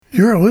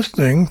You're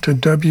listening to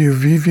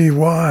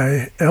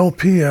WVVY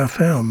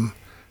LPFM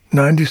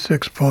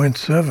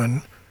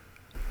 96.7,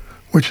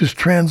 which is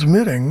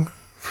transmitting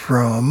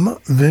from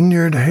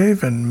Vineyard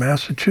Haven,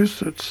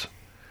 Massachusetts,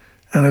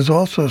 and is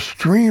also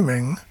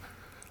streaming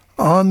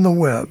on the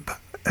web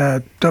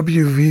at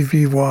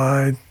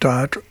wvvy.org.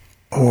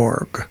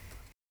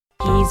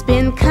 He's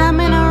been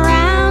coming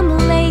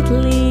around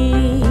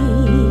lately,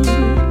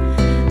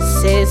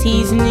 says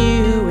he's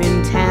new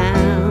in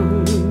town,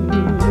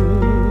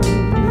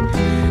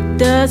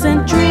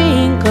 doesn't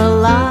drink a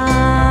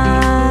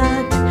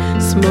lot,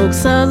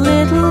 smokes a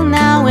little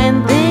now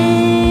and then.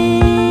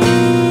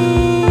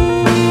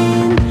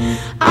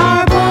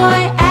 Our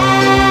boy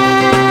Al,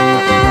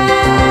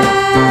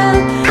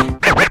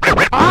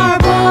 our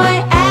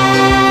boy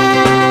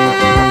Al,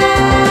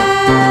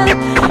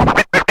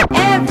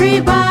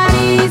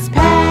 everybody's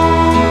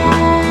pal.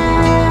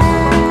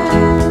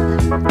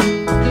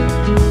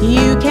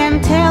 You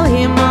can tell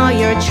him all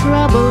your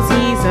troubles,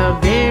 he's a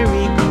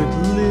very good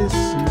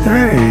listener.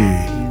 Hey,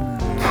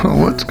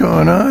 what's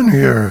going on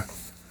here?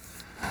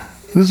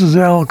 This is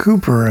Al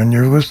Cooper, and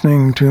you're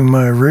listening to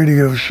my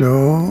radio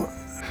show,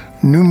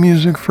 New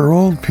Music for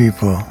Old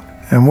People.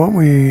 And what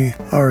we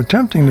are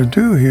attempting to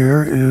do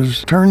here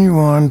is turn you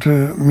on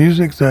to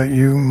music that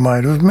you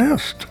might have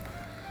missed,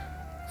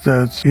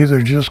 that's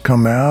either just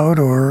come out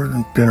or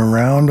been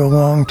around a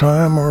long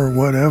time or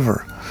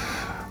whatever.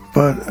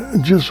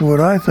 But just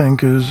what I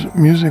think is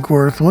music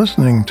worth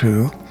listening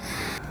to,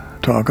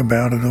 talk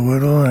about it a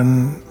little,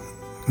 and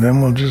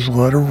then we'll just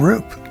let it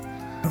rip.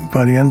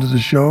 By the end of the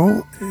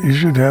show, you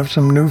should have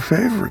some new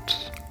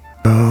favorites.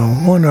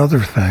 One other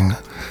thing.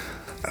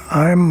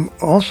 I'm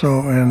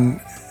also an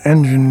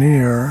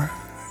engineer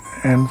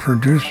and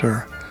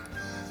producer.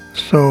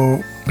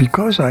 So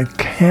because I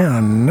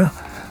can,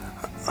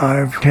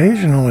 I've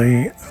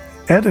occasionally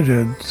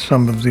edited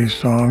some of these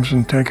songs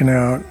and taken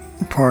out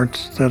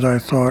parts that I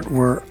thought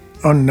were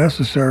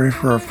unnecessary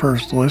for a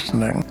first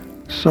listening.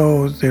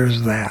 So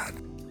there's that.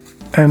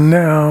 And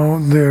now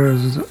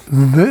there's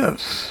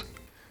this.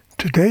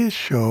 Today's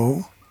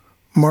show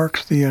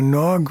marks the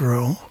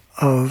inaugural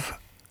of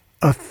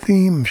a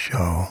theme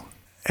show.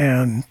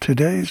 And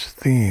today's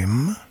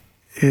theme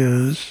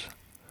is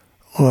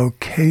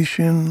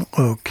location,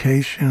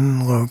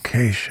 location,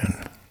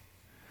 location.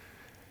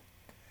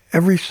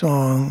 Every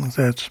song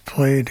that's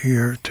played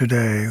here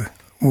today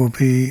will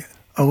be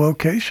a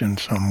location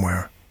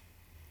somewhere.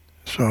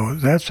 So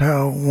that's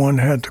how one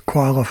had to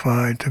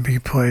qualify to be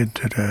played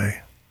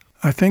today.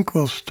 I think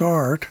we'll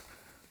start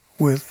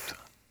with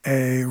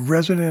a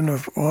resident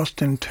of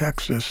Austin,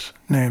 Texas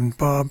named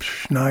Bob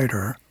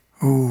Schneider,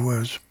 who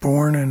was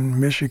born in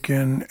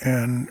Michigan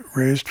and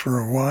raised for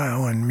a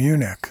while in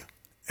Munich.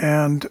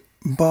 And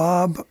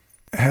Bob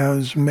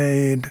has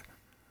made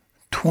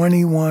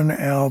 21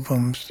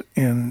 albums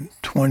in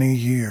 20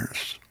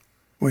 years,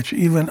 which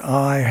even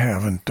I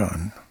haven't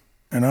done.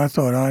 And I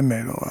thought I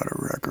made a lot of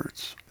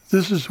records.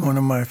 This is one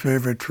of my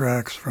favorite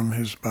tracks from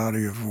his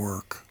body of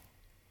work.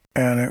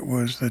 And it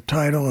was the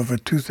title of a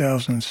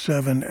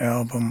 2007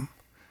 album,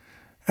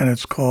 and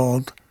it's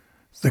called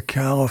The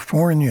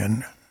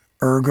Californian,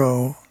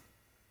 ergo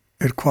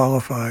it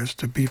qualifies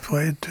to be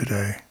played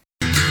today.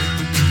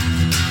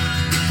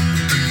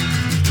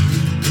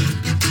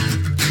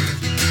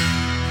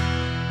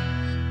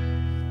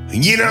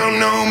 You don't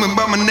know me,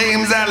 but my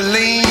name's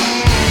Adeline.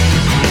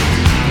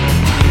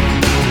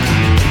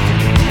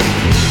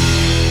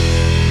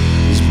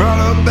 Was brought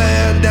up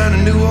bad down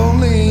in New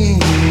Orleans.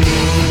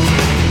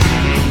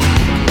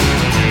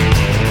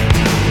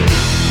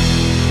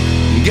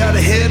 Got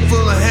a head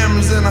full of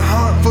hammers and a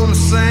heart full of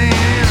sand.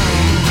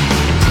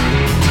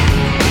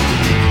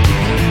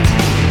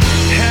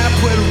 Half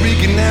Puerto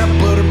Rican, half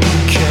Puerto Rican.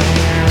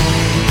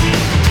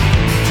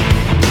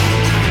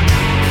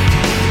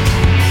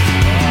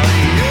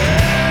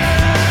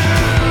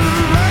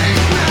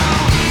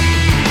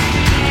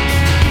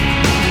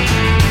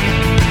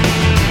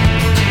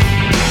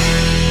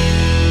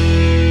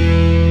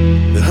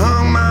 They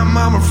hung my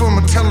mama from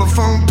a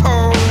telephone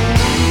pole.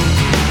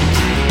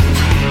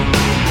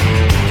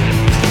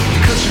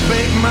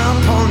 Bake my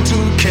pawn to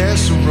a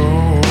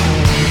casserole.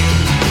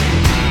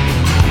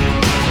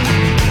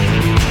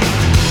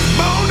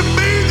 Born to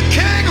be the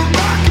kangaroo.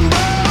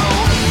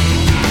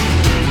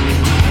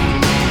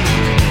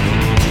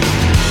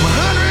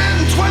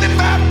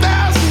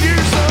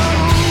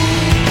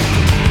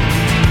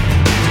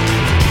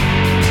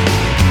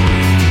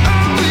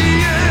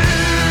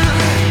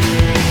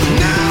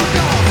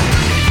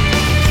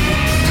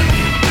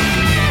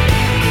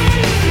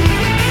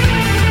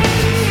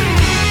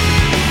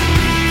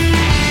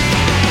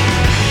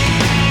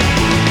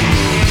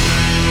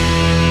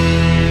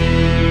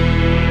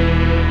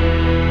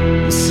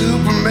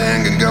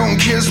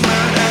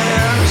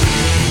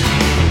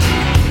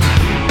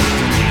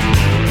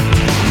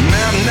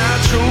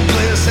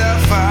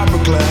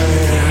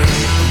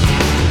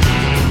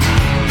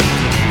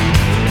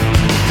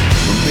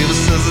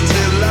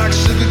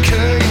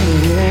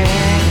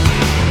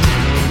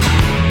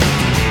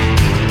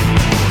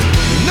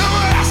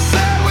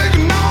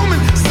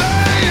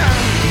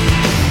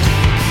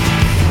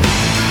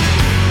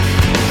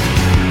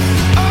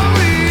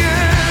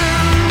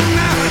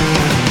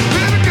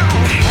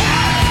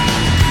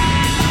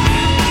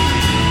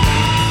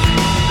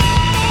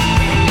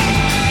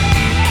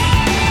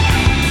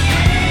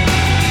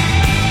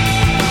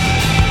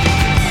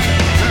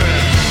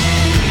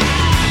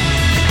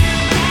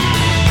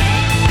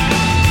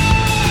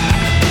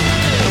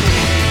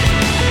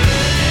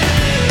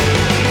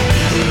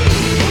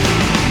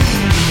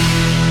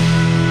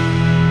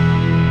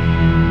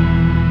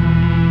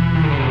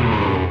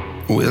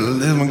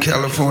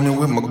 California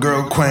with my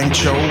girl Quang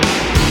Cho.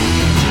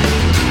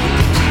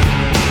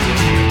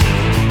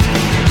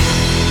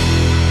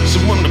 She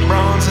won the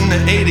bronze in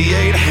the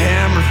 88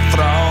 hammer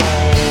throw.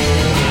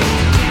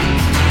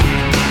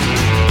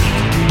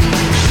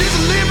 She's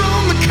a Libra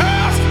on the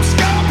cusp of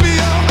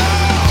Scorpio.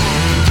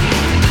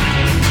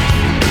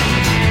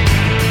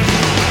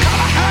 Call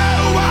her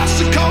how why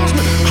she calls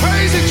me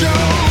Crazy Joe.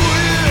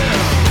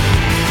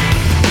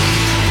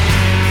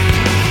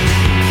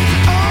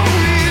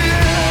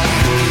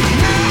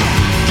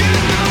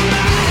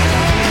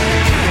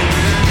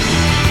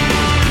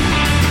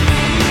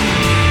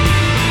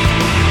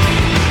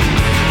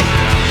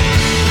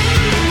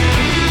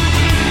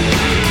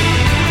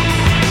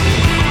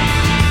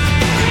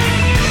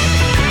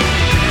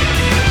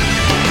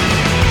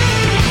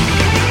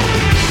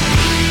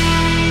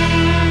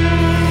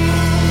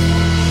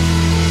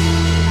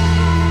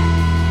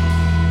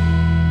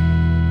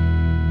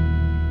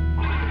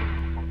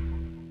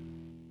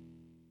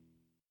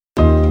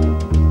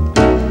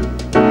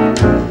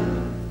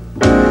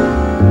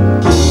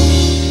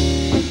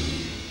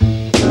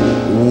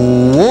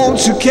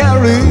 Won't you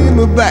carry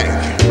me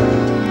back?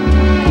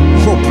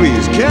 Oh,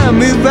 please carry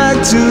me back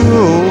to,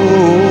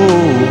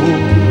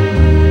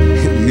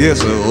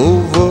 yes,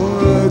 old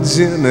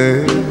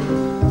Virginia.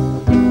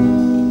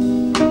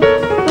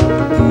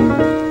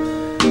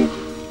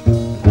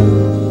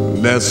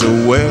 That's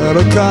where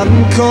the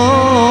cotton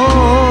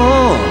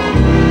corn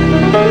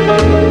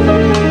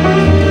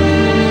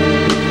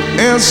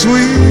and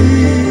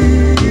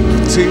sweet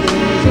potatoes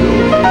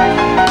grow.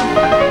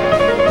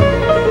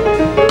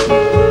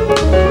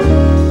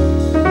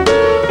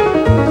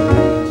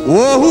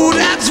 Oh,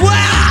 that's where I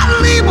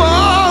live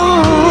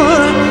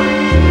on.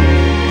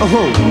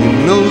 Oh, you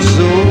know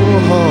so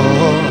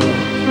hard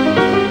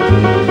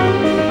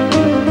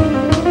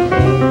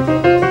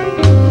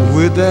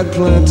with that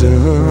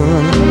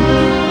plantain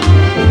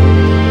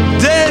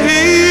day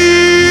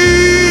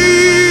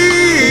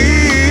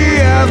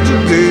after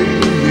day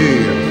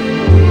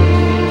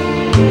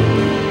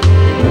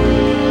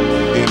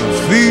in the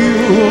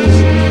fields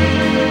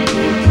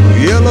of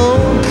yellow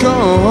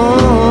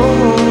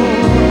corn.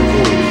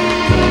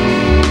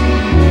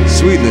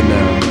 Sweetly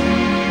now.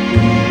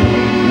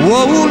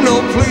 Whoa, no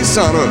place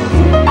on earth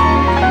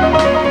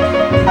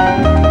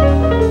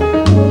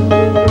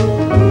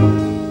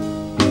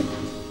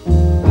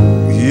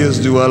yes,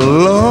 do I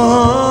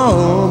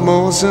love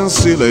more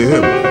sincerely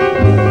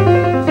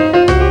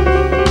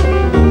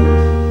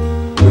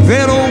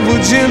than old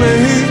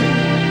Virginia.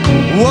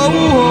 Whoa,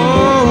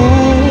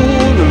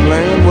 the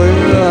land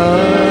where I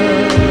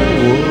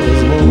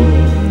was born.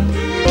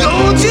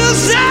 Don't you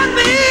send me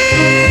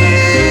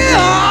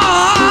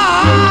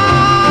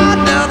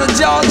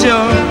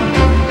Georgia,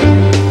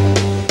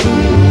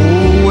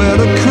 where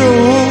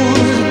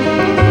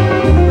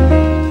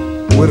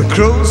the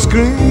crows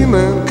scream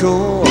and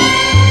call.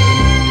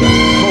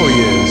 Oh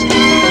yes,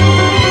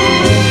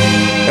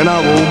 and I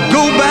won't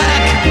go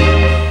back.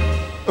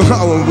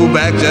 I won't go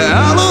back to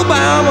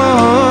Alabama,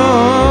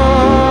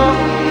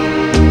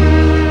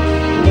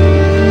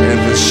 and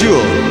for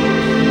sure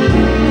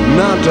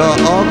not to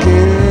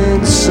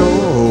Arkansas.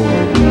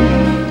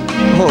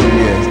 Oh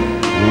yes,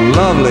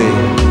 lovely.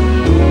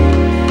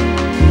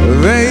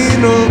 There ain't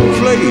no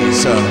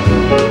place,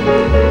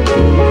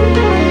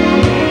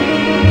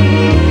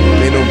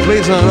 ain't no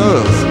place on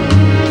earth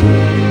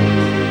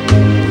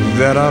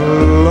that I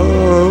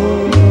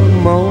love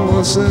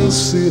more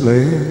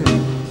sincerely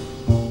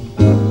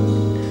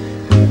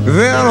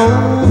than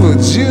old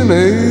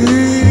Virginia,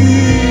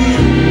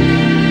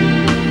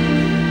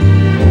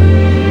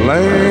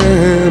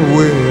 land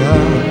where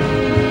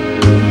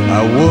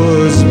I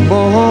was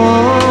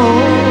born.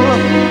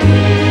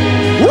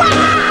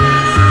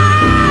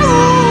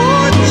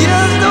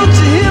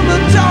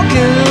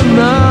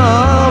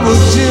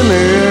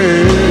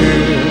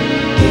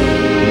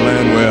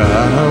 Land where I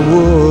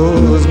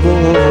was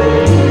born.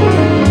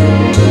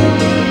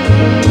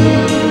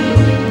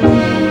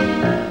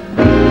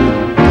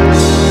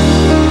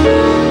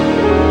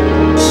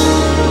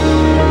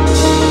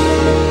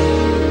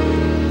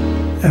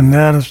 And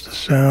that is the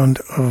sound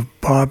of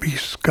Bobby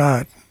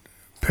Scott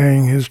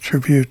paying his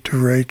tribute to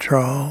Ray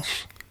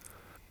Charles.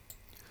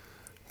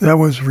 That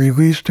was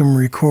released and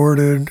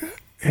recorded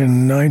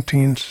in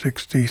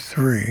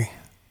 1963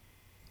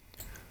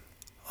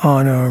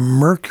 on a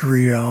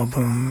Mercury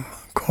album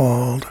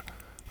called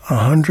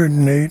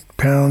 108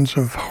 Pounds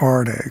of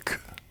Heartache.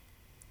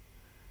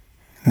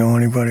 Know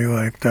anybody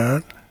like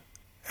that?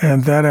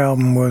 And that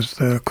album was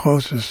the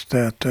closest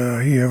that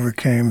he ever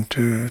came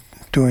to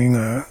doing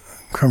a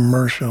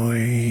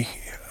commercially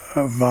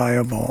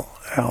viable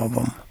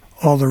album.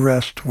 All the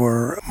rest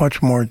were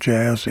much more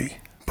jazzy.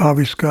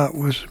 Bobby Scott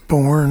was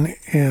born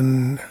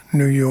in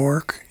New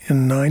York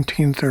in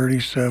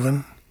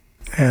 1937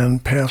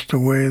 and passed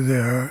away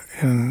there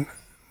in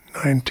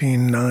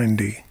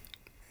 1990.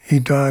 He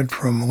died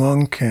from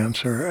lung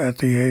cancer at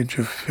the age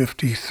of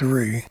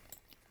 53,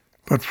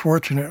 but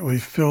fortunately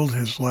filled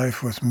his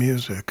life with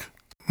music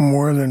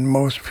more than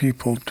most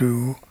people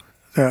do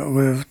that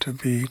lived to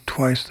be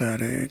twice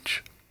that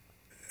age.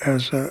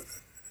 As a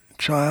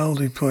child,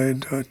 he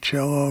played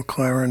cello,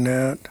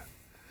 clarinet,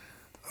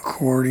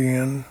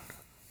 accordion.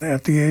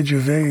 At the age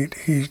of 8,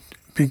 he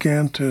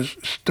began to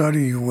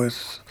study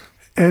with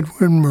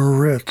Edwin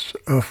Moritz,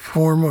 a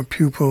former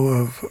pupil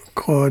of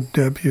Claude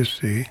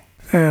Debussy.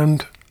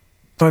 And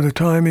by the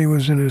time he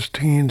was in his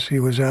teens, he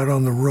was out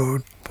on the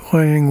road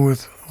playing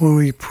with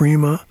Louis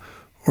Prima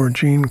or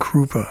Gene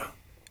Krupa.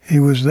 He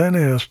was then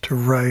asked to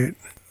write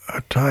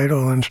a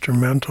title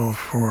instrumental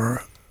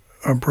for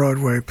a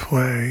Broadway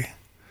play,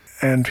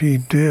 and he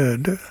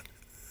did,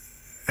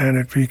 and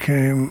it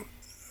became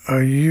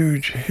a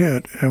huge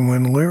hit. And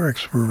when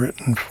lyrics were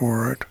written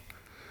for it,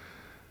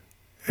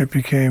 it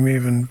became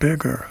even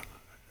bigger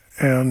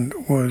and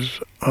was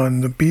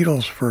on the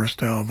Beatles'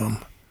 first album.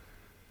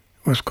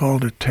 It was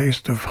called A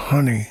Taste of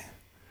Honey.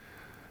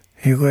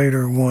 He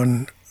later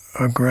won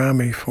a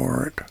Grammy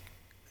for it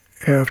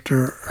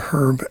after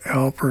Herb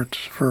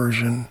Alpert's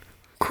version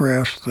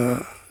crashed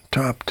the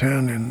top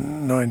 10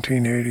 in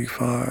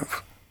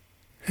 1985.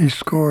 He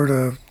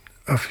scored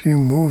a few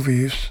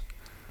movies.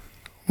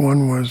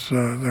 One was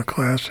the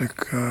classic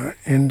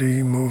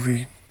indie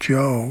movie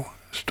Joe,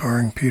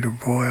 starring Peter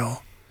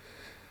Boyle,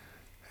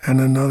 and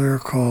another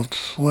called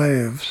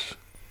Slaves,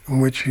 in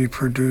which he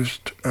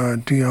produced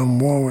Dionne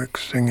Warwick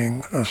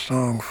singing a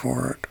song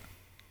for it.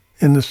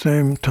 In the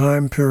same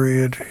time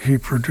period, he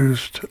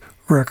produced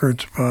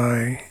records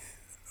by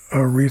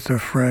Aretha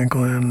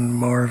Franklin,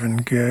 Marvin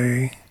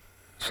Gaye.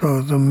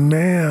 So the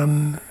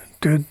man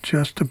did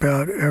just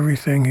about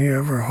everything he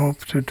ever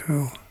hoped to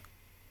do.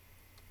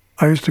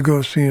 I used to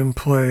go see him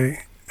play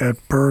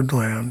at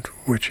Birdland,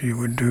 which he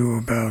would do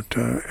about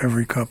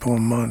every couple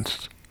of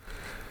months.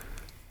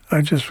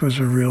 I just was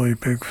a really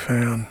big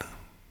fan.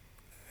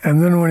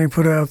 And then when he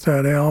put out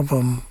that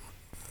album,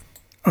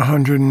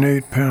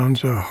 108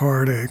 Pounds of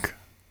Heartache,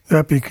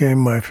 that became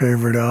my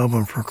favorite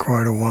album for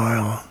quite a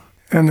while.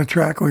 And the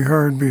track we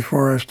heard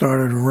before I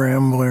started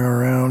rambling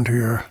around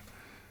here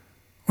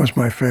was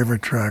my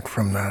favorite track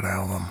from that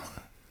album.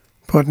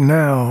 But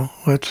now,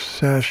 let's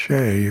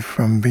sashay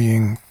from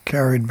being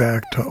carried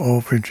back to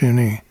Old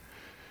Virginia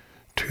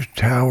to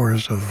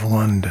Towers of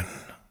London.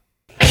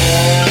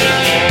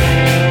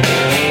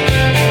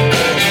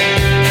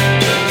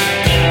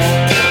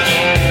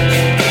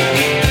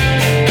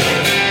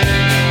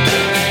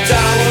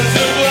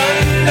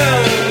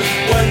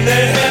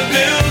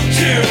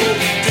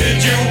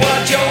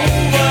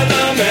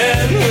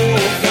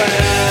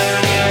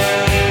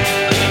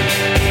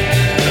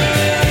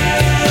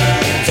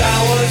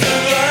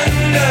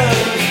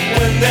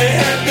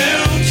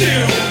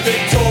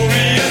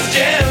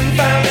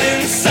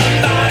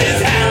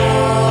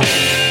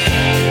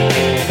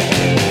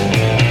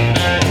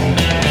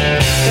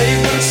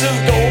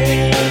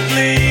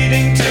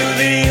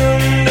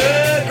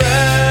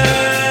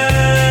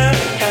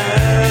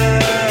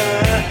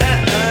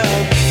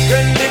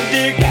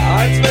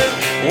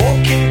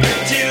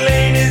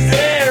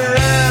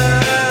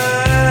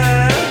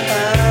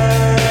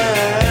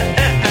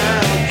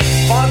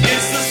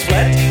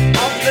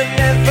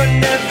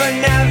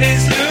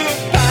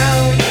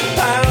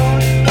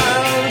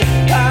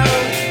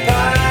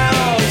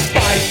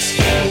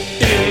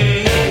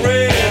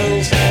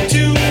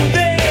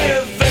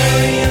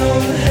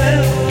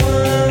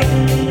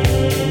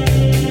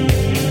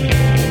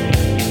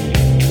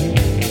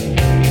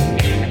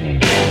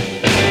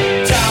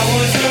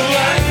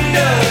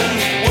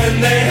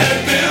 They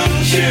had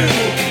built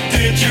you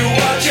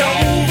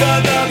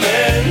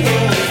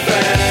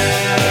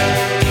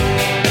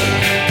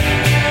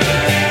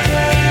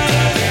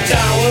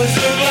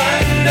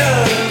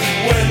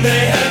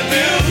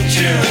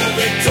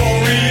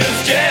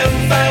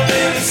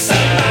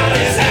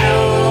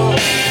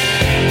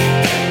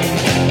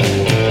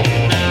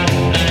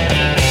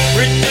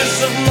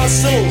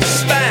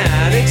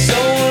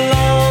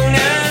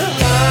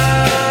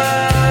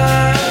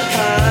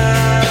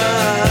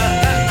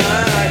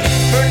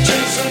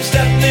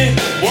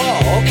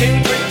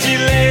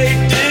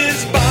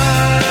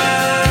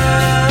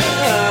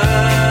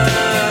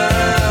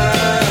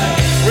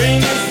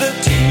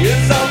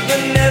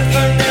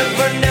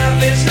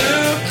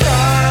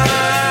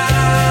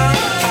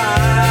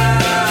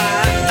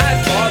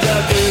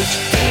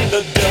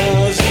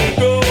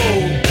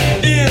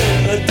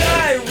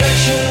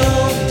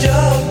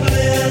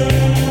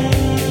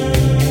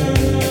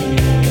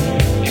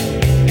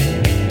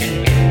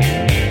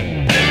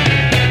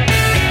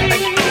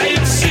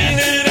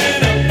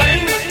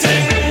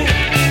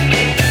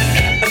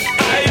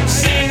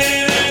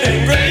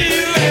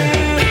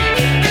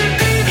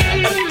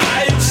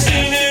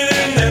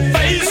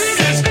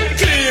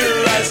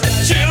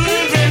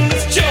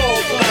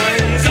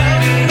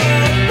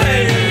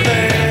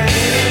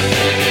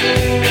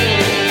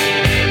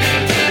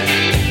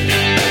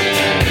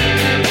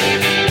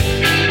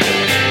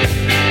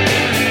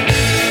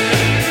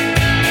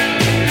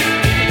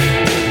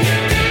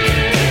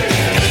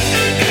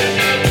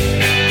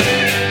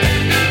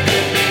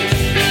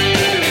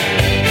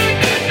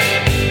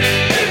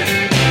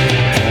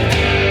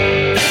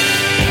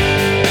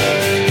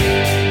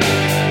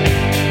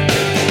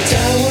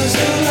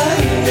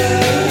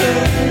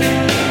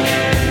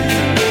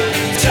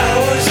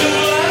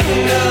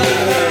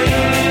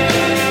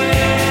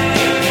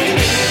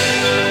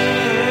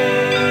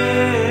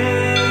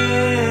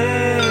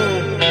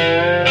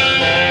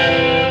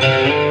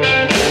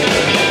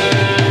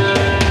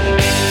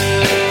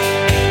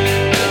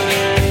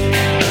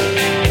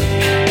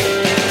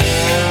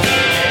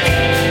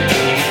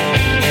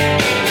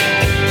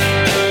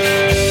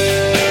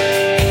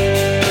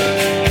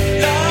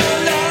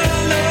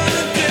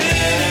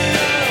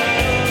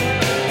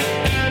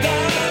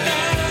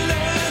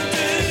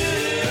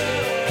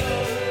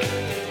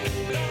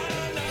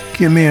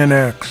Give me an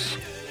X.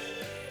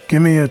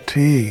 Give me a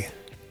T.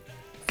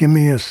 Give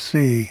me a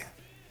C.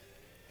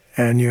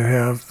 And you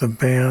have the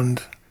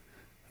band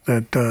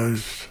that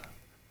does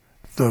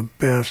the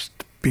best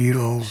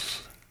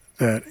Beatles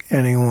that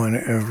anyone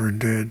ever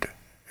did,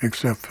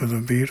 except for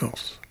the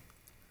Beatles.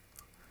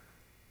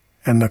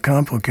 And the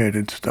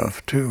complicated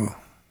stuff, too.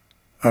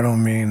 I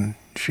don't mean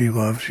She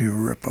Loves You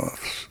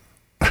ripoffs.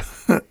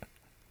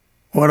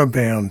 What a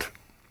band.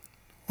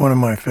 One of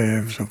my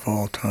faves of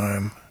all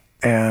time.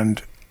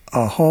 And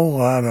a whole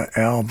lot of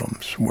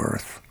albums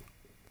worth.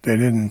 They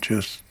didn't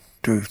just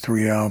do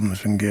 3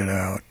 albums and get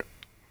out.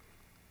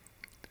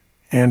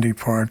 Andy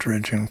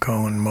Partridge and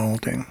Colin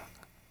Moulding,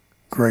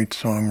 great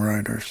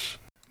songwriters.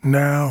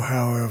 Now,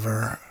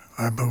 however,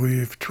 I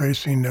believe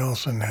Tracy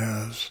Nelson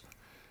has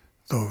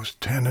those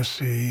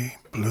Tennessee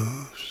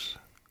Blues.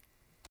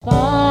 If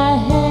I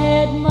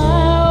had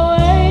my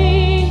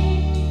way,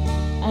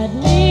 I'd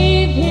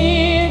leave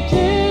here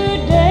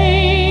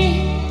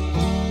today.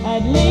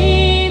 I'd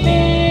leave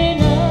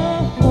in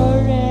a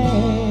hurry.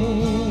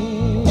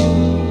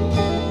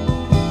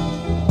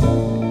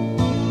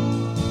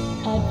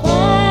 I'd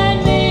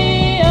find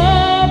me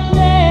a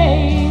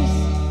place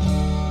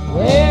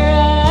where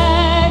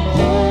I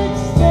could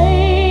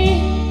stay,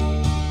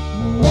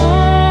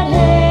 not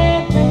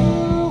have to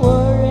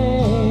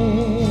worry.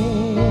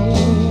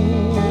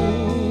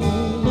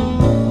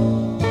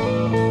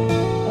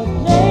 A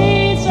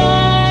place I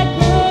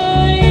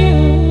could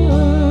use,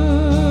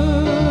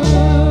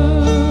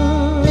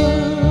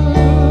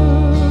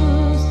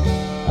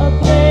 a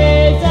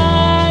place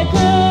I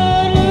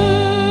could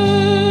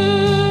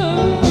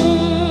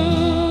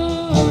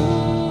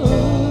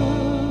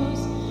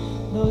lose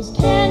those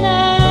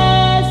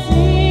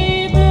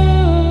Tennessee blues.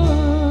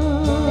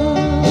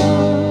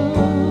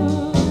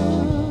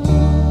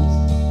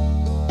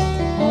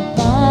 I'd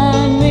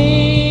find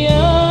me a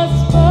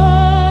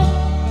spot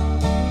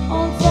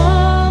on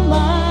some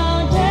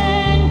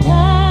mountain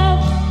top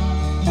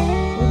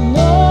with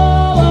no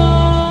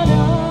one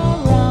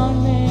around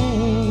me,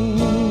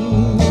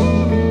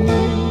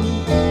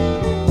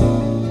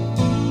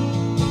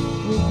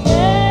 with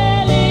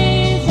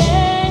valleys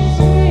and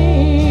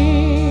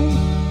streams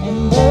and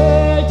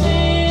birds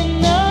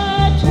in the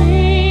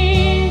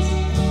trees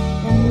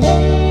and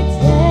lakes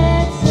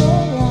that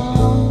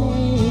surround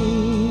me.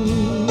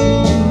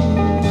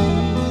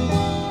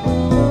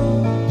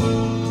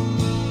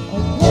 A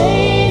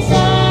place I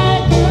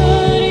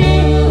could use,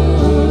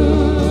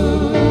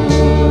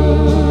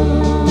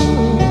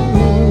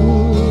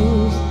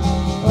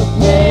 a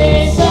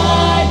place I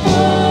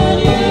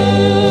could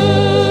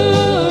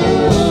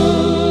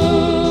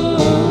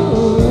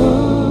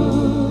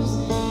use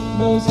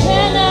those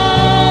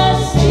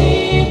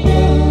Tennessee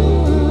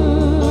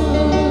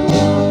blues.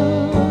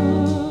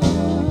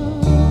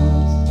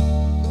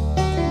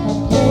 A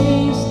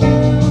place to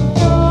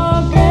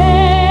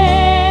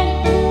forget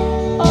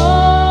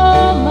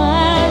all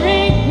my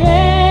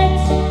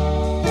regrets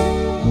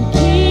and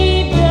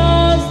keep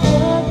just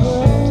the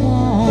good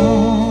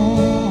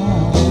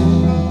times.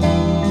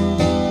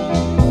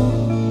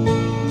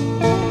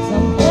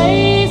 Some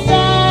place I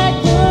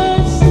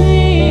could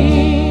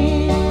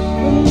sleep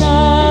with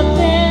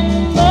nothing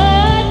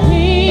but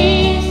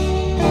peace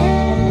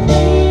and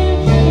live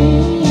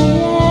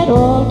free at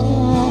all times.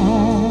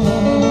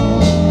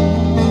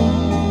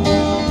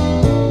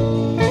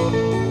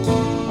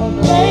 A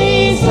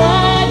place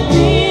I'd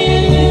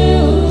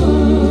lose,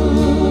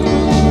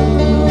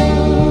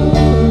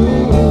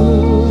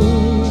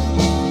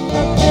 a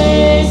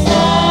place I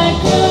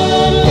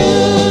could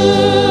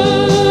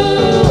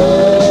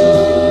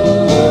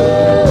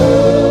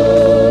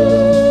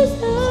lose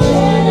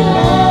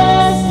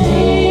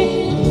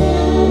Tennessee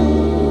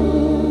blues.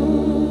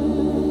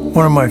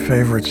 One of my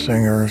favorite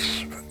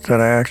singers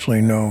that I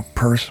actually know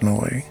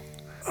personally.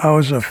 I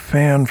was a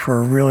fan for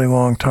a really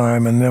long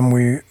time, and then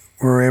we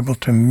were able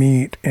to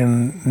meet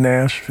in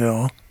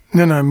Nashville.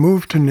 Then I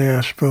moved to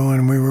Nashville,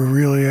 and we were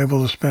really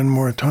able to spend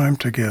more time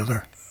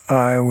together.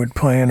 I would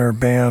play in her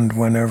band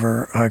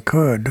whenever I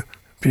could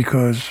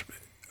because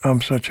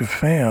I'm such a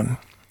fan,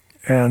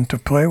 and to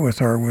play with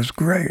her was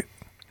great.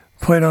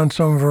 Played on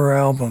some of her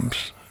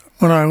albums.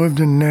 When I lived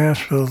in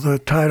Nashville, the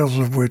titles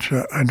of which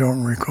I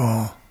don't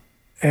recall.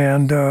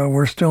 And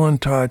we're still in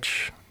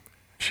touch.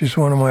 She's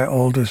one of my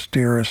oldest,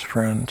 dearest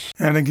friends.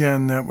 And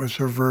again, that was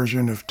her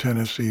version of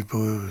Tennessee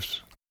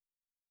Blues.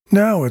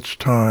 Now it's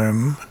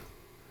time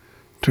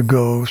to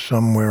go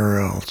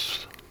somewhere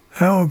else.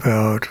 How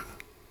about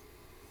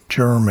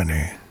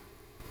Germany?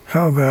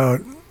 How about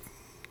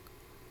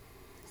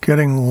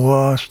getting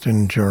lost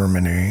in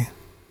Germany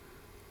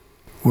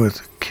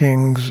with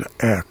King's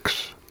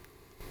X?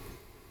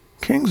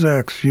 King's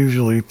X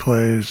usually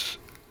plays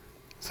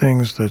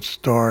things that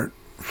start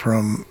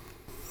from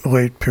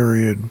late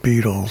period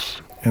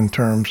Beatles in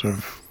terms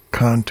of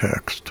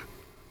context.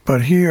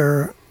 But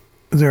here,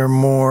 they're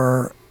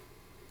more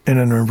in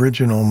an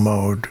original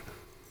mode,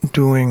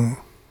 doing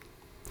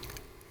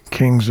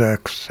King's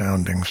X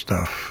sounding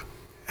stuff.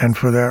 And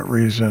for that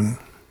reason,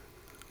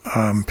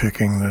 I'm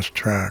picking this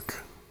track.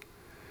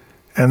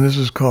 And this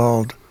is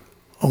called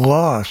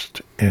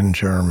Lost in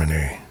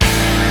Germany.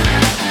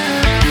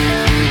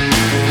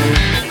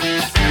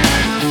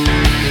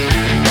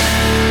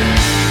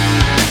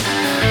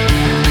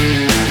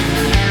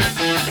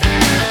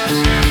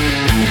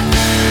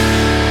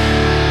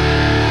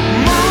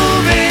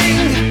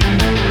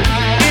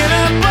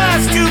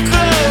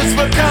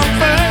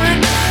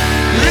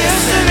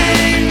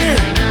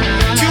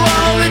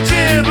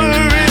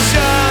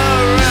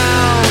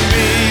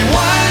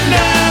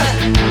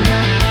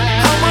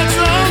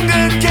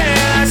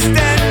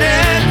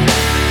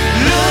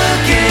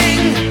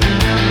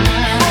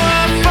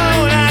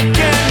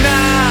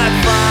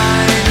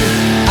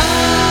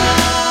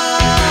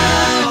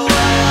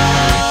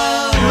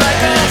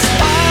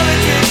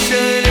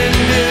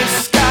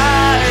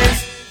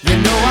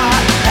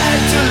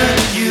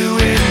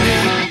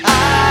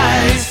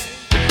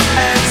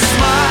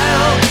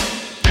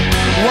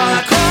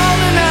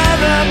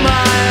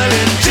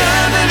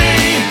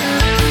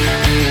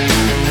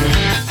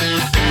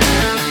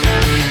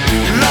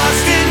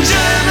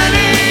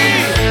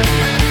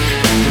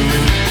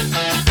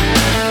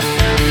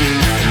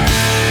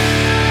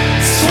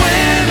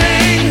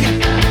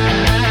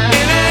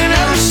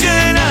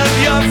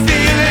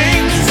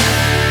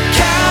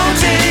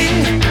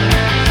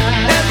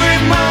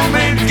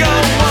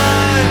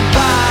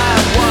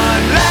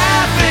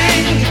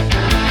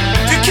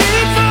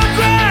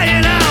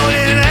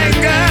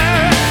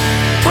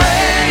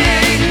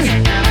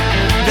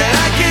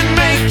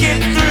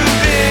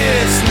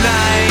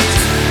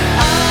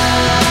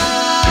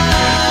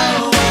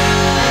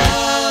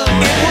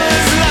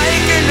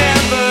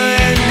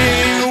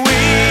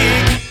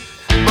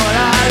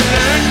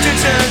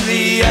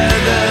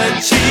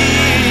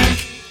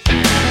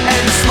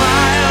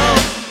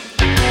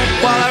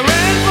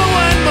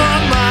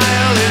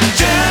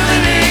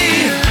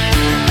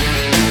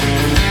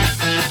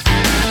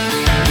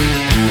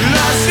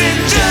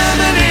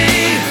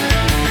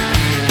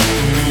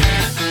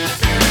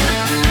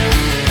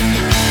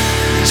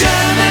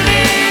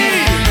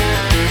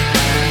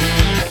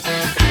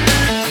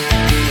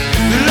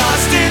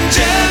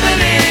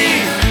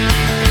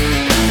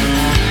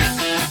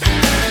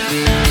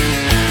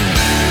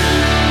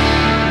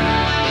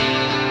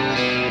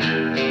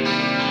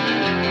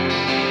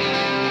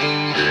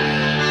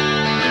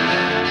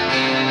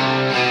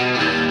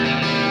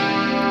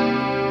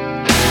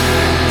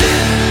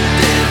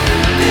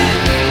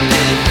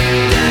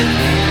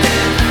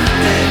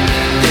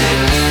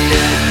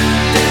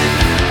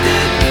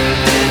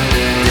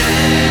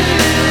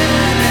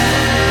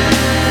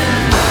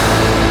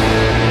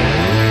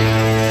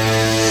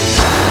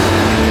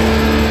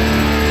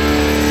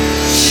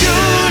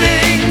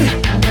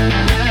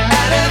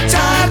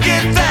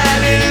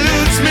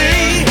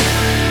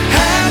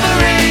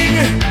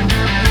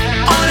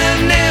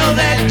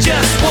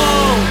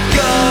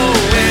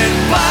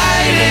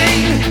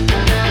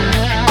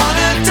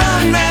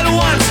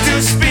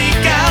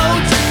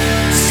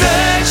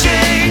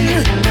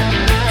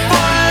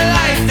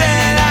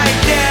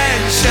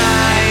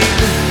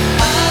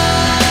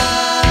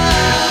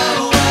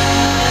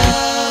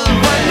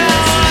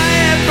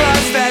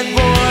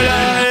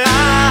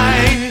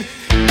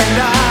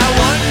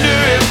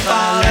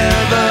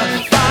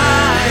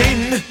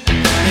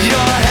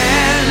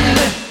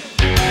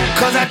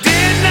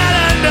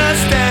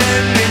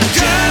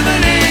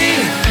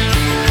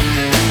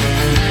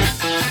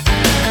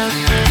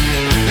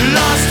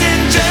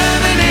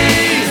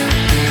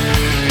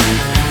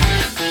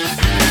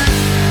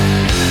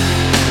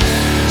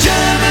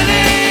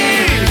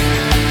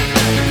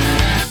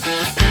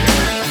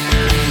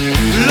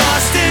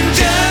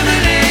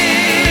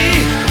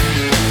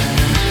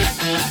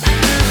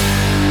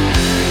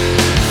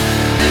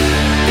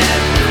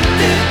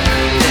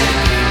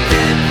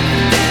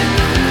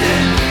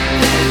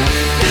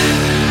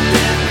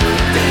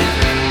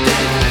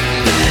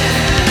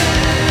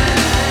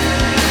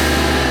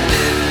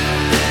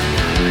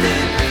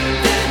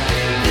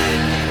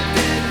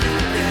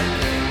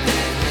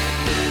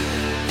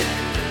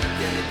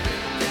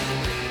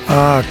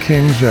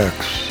 King's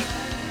X,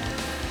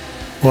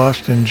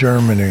 Lost in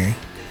Germany.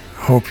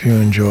 Hope you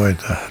enjoyed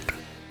that.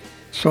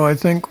 So I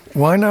think,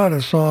 why not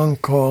a song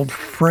called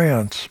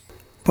France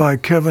by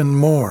Kevin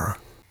Moore,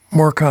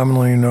 more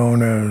commonly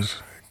known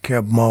as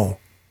Keb Mo,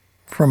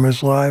 from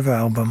his live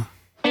album.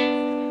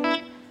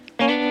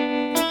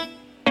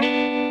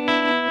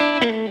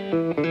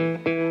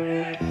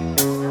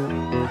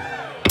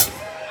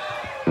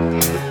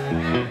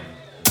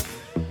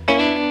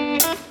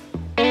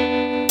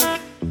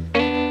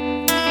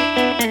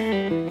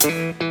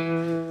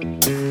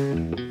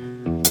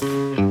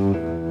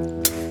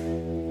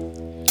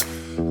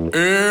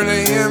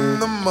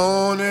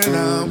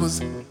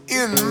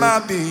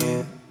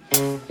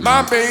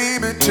 My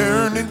baby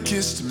turned and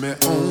kissed me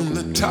on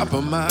the top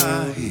of my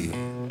head.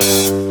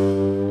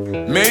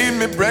 Made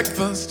me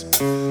breakfast,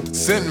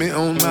 sent me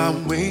on my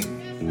way.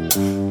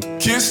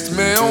 kissed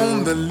me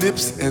on the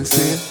lips and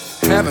said,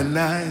 have a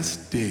nice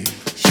day.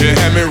 She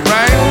had me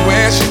right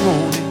where she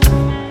wanted.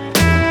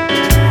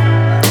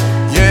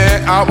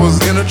 Yeah, I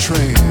was in a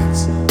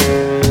trance.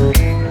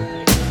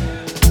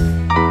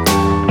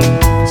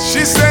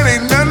 She said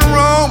ain't nothing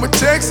wrong with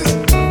Texas,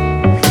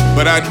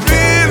 but I'd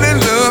really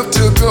love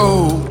to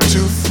go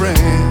to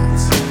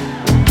France.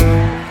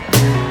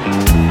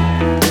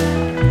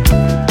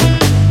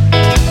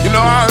 You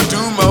know I'll do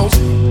most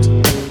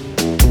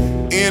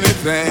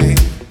anything,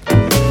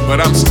 but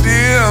I'm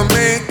still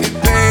making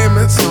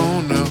payments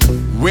on the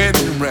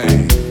wedding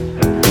ring.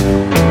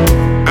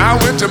 I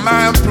went to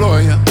my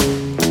employer,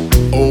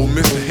 old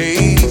Mr.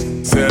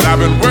 Hayes, said I've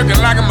been working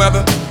like a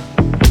mother,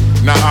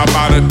 now how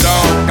about a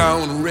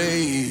doggone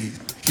raise?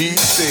 He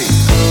said,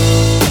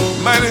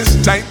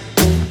 money's tight,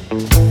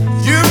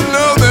 you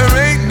know there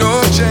ain't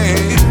no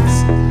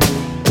chance.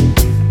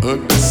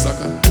 Ugly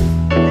sucker,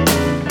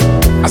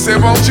 I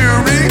said won't you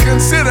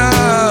reconsider?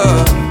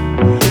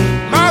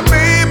 My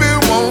baby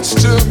wants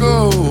to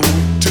go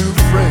to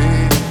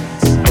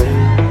France.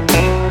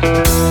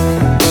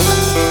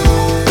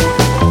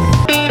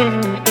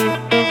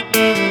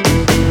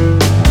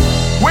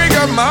 Wake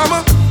up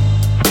mama,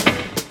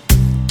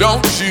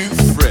 don't you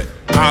fret,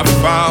 I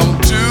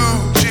found 2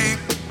 cheap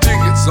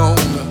tickets on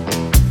the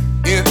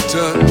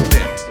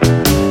internet.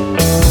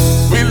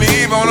 We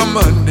leave on a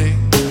Monday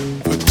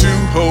for 2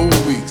 whole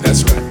weeks,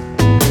 that's right.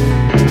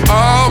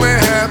 All we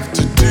have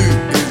to do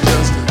is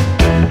just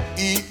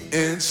eat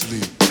and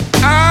sleep.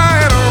 I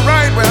had her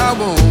right where I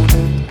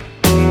wanted.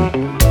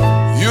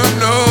 You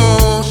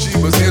know she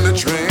was in a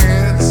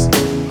trance.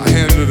 I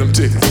handed her them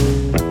tickets. I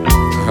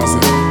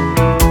said,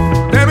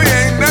 baby,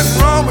 ain't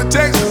nothing wrong with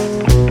Texas,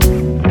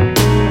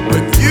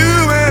 but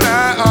you and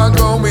I are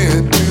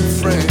going to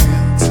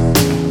France.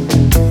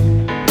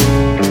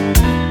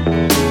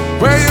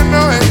 Well, you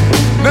know ain't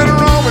nothing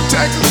wrong with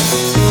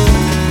Texas.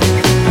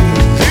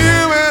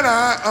 You and I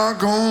are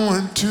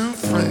going to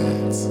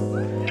France.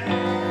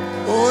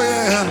 Oh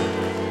yeah.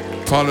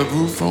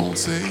 Parlez-vous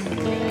français?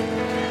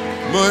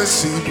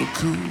 Merci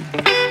beaucoup.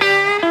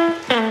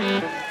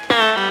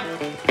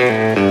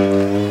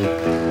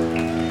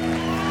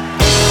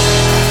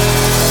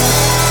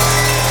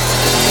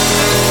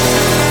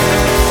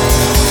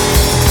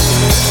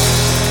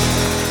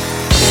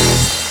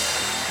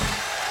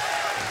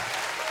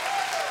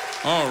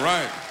 All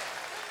right.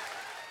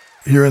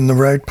 You're in the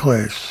right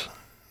place.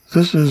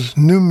 This is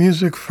New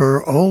Music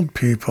for Old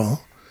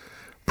People,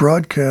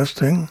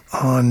 broadcasting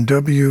on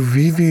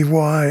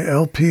WVVY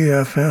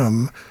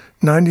LPFM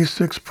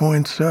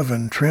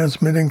 96.7,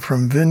 transmitting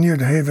from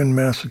Vineyard Haven,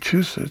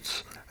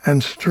 Massachusetts,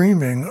 and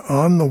streaming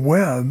on the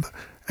web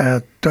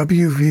at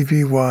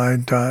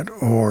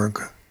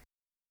wvvy.org.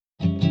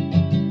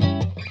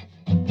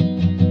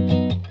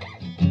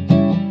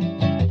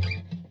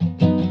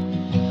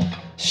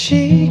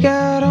 She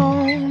got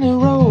on a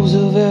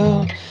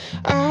Roosevelt.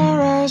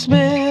 Our eyes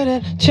met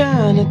at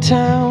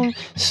Chinatown.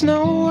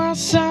 Snow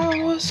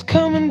outside was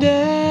coming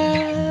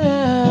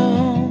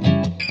down.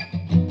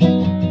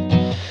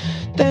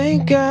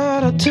 Thank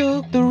God I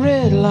took the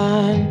red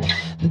line.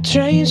 The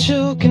train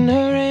shook and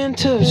her hand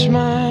touched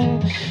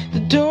mine. The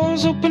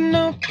doors opened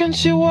up and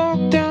she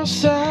walked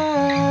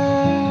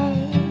outside.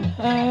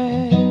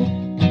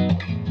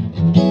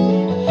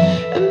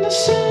 And the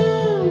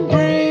sun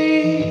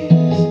breathed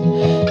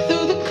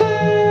through the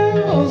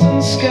clouds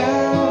and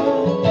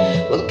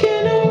sky,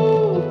 looking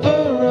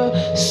over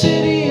a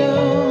city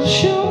on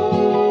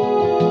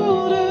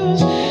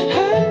shoulders.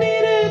 I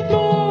needed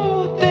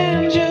more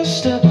than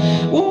just a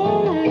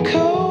warm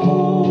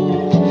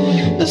coat.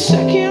 The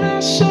second I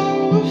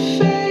saw her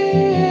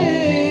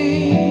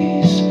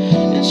face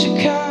in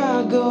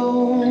Chicago.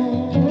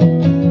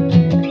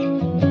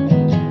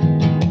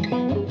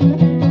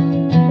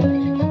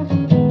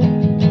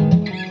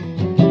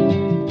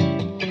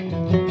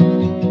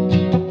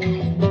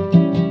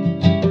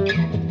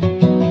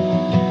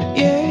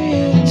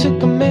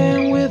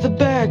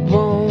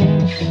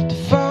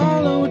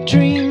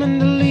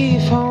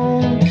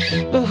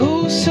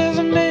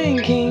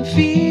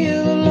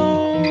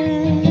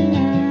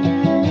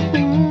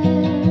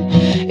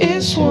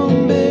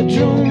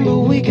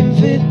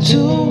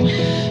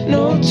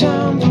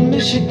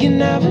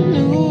 Michigan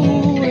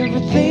Avenue.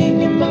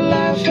 Everything in my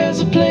life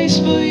has a place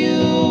for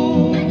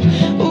you.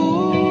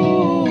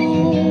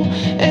 Ooh,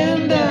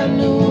 and I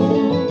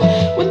knew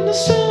when the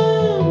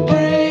sun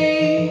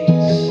breaks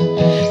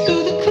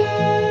through the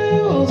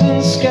clouds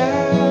and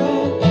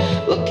sky,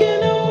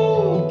 looking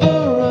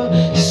over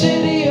a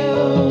city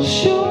of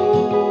shoulders,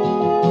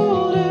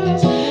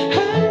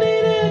 I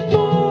needed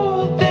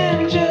more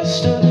than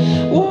just a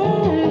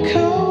warm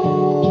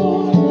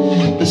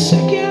coat. The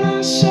second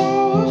I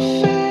saw her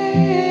face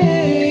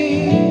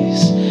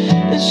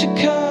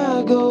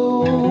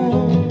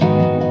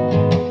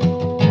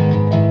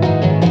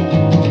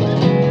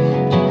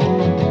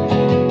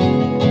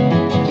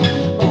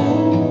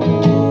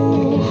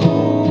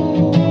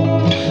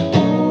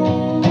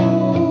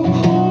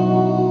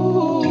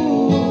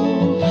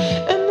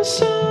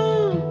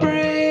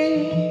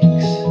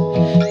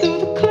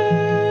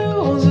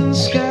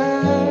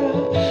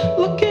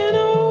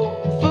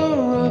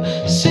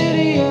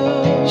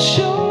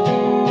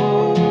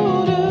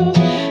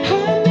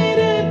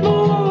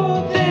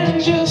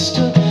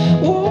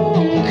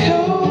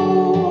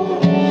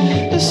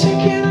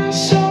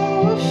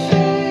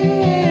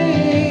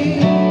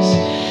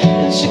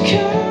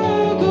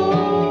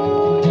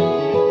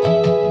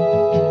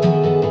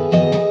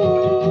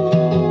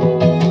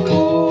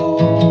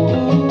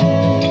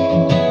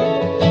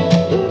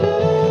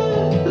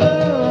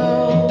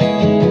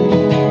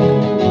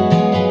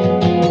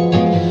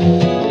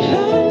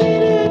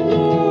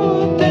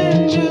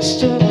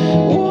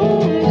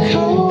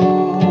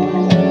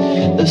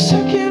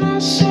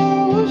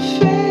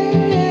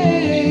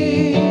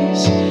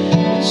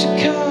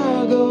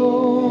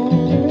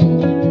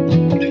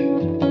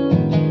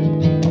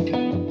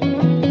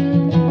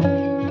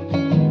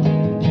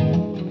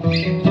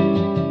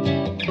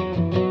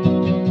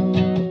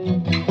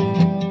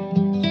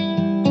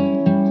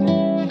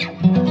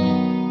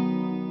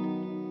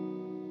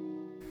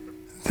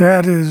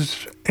That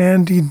is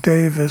Andy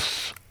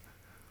Davis,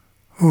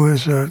 who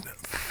is a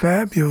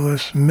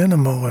fabulous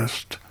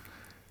minimalist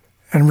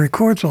and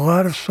records a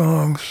lot of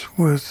songs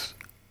with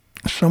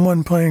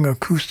someone playing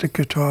acoustic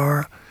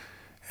guitar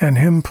and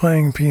him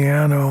playing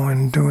piano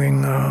and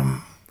doing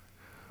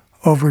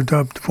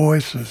overdubbed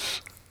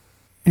voices.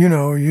 You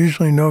know,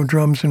 usually no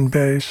drums and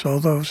bass,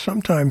 although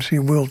sometimes he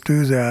will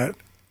do that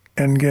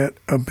and get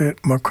a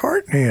bit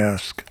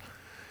McCartney-esque.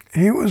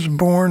 He was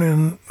born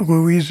in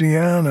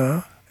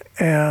Louisiana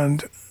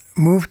and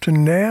moved to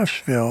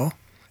Nashville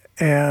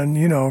and,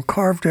 you know,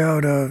 carved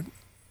out a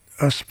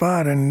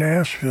spot in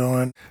Nashville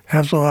and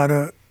has a lot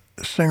of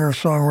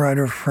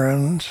singer-songwriter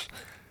friends,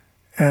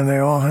 and they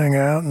all hang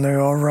out and they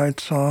all write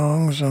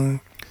songs, and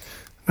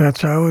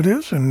that's how it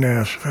is in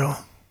Nashville.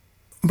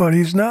 But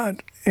he's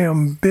not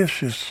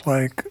ambitious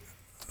like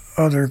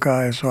other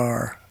guys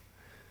are.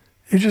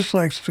 He just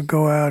likes to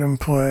go out and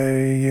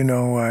play, you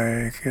know,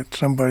 like at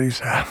somebody's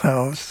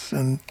house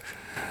and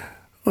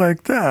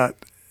like that,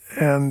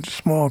 and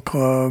small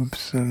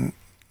clubs and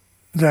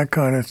that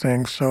kind of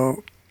thing.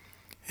 So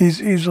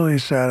he's easily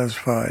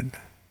satisfied.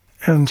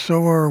 And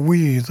so are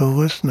we, the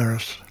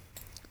listeners.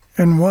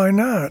 And why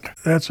not?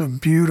 That's a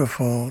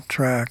beautiful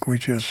track we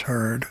just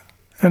heard.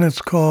 And it's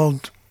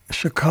called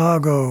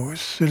Chicago,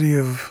 City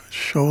of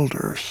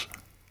Shoulders.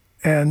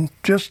 And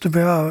just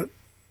about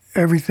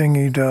everything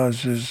he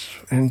does is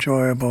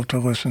enjoyable to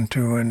listen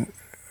to and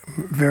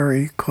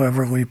very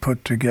cleverly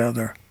put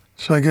together.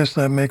 So I guess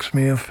that makes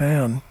me a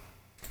fan.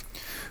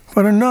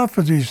 But enough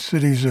of these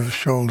cities of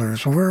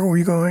shoulders. Where are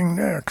we going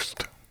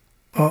next?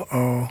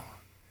 Uh-oh.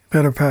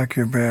 Better pack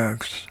your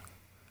bags.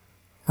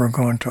 We're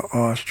going to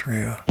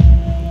Austria. We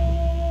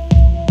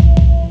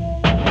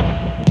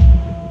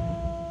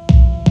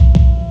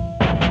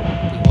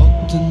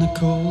walked in the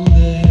cold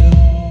air.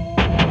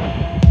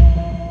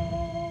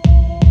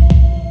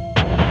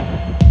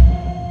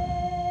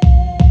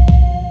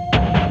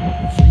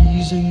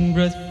 Freezing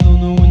breath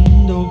on the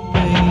window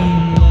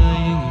pane,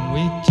 lying and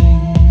waiting.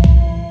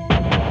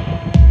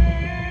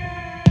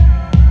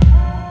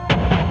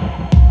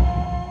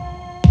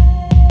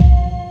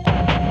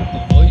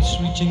 A voice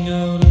reaching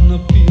out in a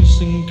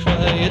piercing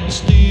cry, it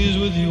stays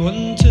with you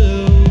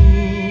until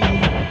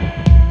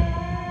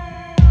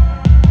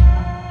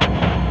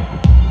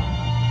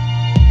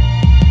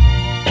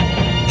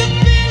the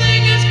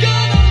feeling is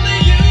gone, only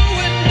you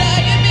and I,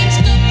 it means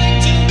nothing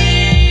to me.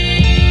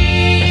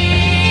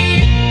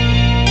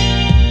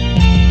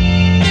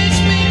 This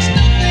means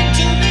nothing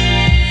to me.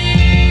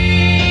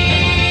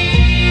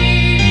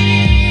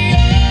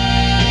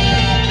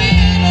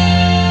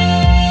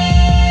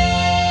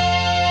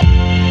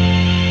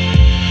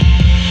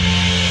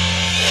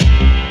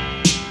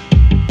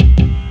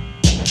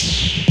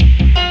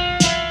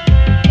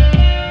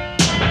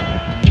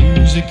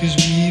 Music is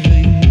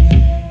weaving.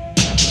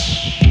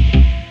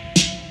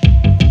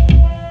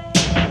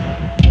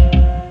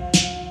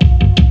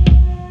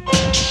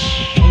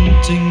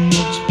 Haunting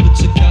notes with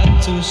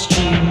staccato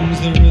strings,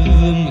 the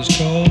rhythm is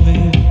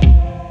calling.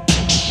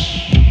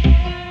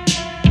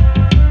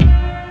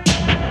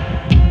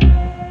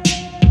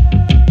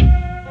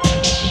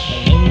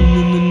 Alone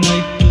in the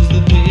night as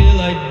the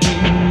daylight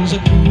brings a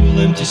cool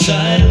empty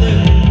silence.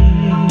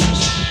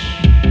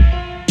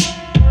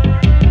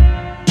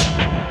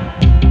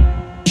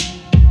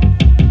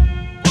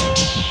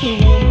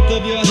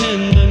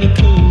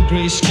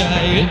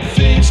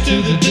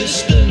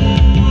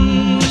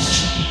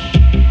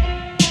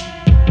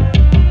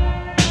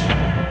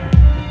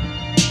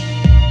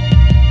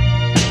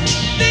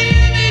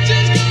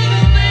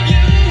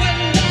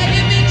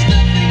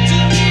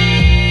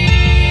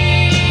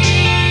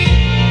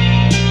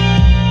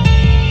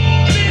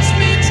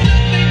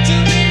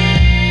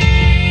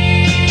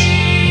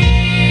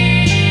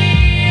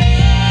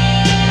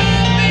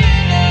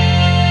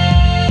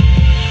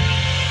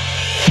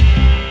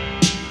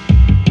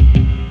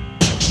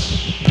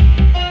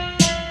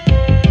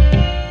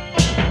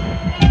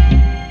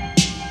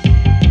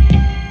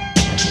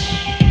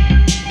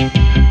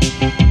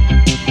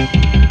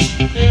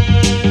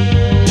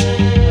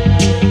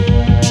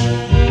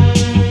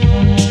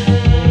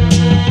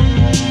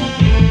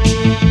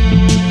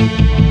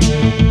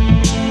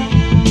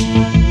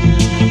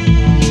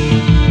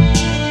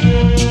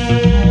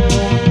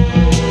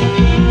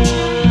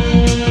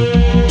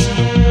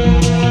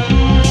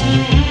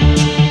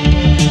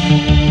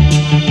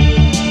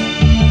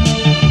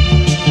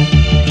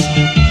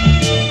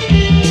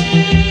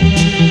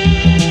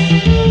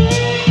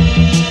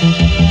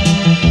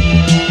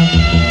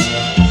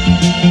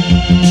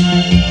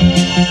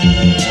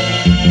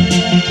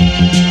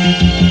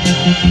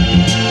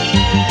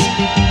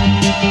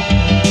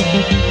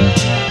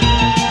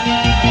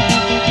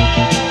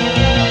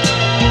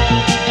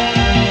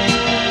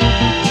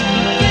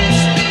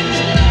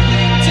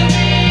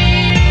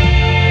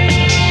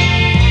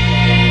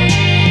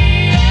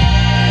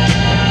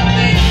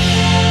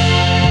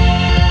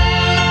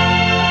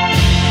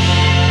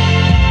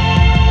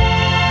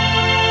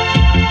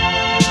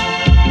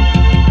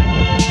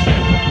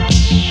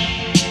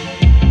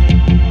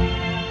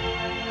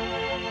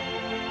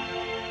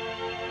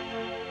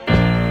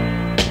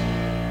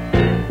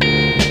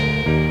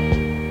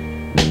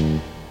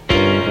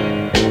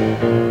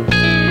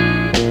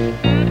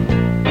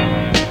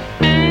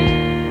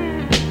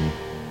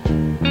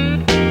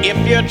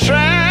 If you're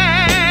traveling,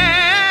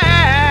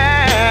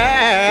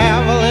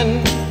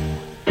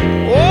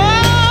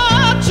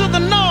 oh, to the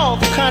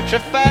North Country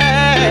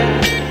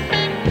Fair,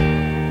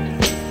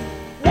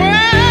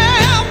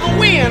 well, the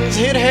winds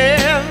hit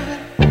heavy,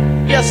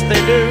 yes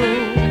they do,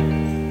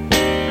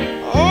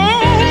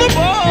 on the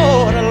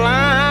borderline.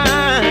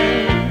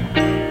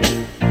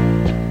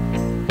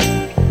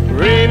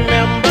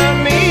 Remember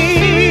me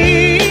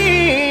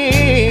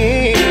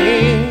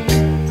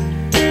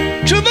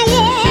to the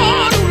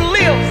one who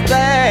lives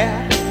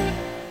there,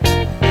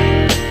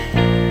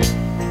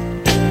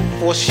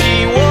 for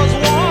she was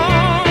one,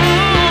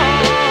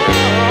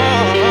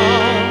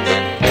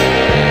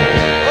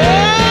 oh,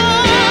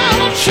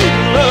 true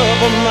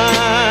love of mine.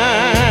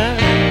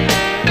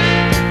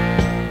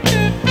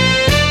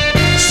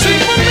 See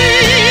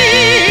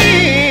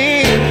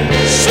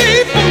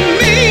for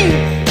me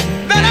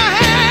that I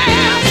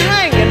have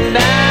hanging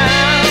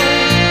down,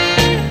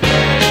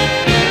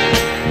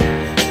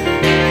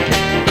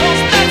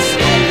 'cause that's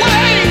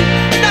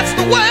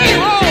the way,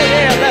 oh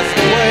yeah, that's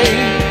the way.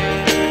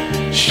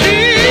 She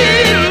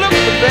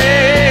looked the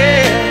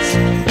best.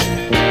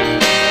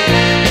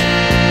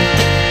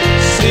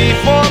 See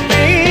for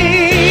me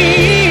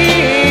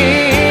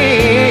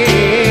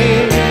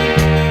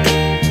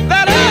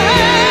that I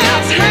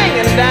have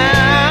hanging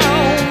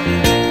down.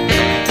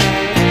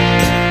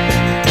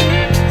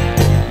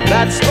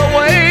 That's the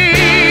way.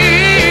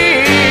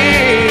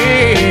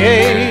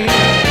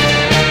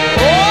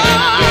 Oh,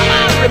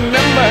 I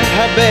remember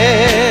her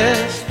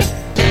best.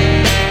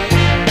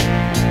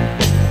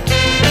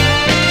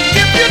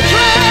 If you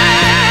travel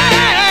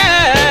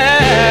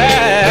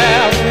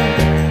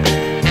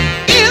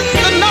in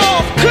the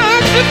North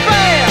Country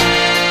Fair,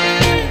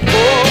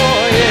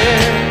 oh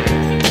yeah,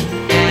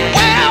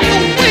 well, the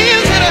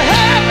winds that are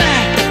heavy,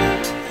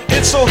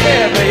 it's so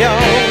heavy,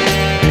 y'all,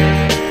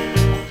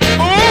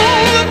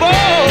 on the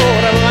borderline.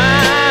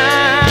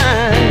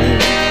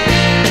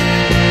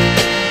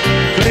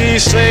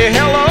 Please say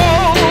hello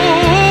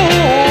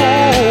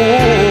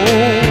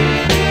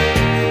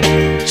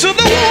to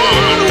the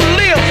one who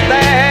lives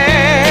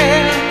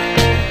there.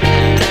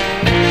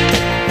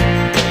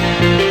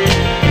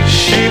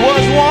 She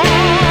was once,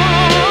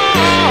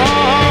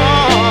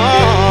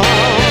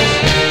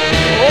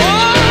 oh,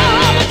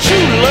 the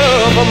true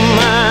love of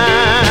mine.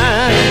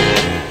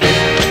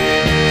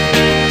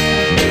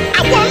 I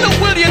wonder,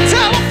 will you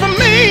tell her for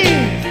me?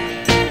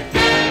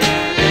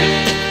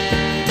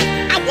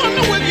 I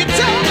wonder, will you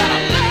tell her that I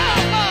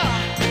love her?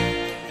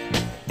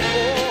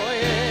 Oh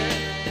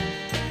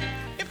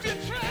yeah. If you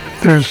try.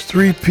 There's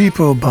three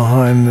people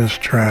behind this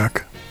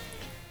track.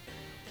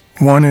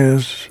 One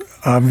is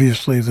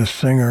obviously the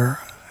singer,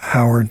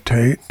 Howard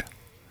Tate,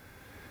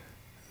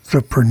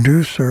 the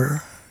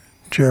producer,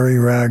 Jerry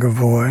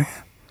Ragavoy,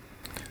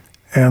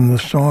 and the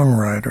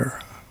songwriter,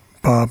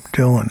 Bob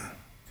Dylan.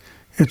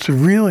 It's a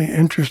really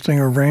interesting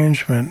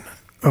arrangement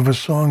of a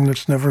song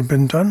that's never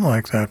been done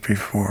like that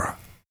before,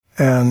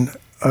 and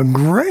a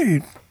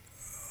great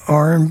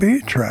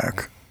R&B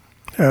track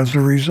as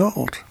a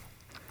result.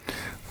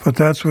 But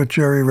that's what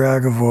Jerry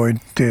Ragavoy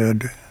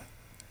did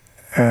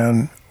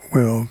and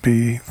will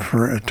be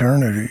for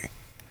eternity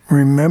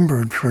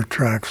remembered for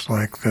tracks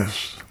like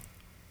this.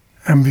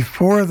 And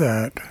before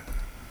that,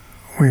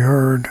 we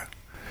heard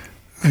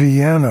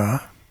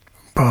Vienna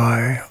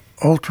by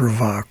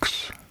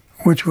Ultravox,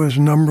 which was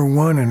number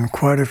one in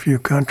quite a few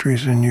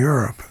countries in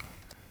Europe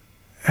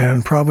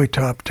and probably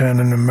top 10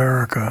 in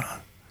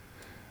America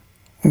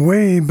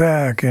way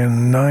back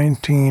in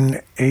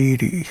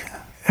 1980.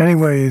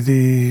 Anyway,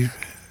 the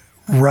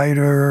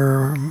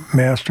writer,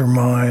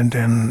 mastermind,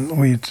 and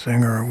lead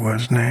singer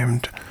was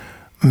named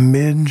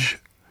Midge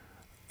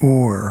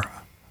Ure,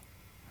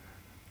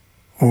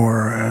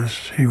 or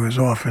as he was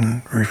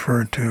often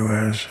referred to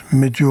as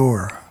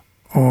Midge-Ure,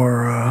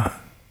 or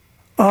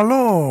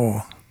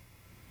Allô,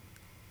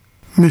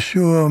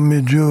 Monsieur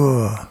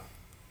Midge-Ure.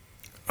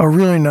 A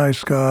really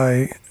nice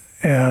guy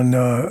and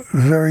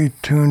very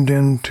tuned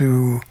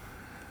into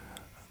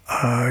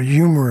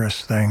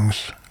humorous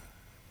things.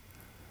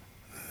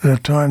 The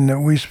time that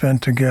we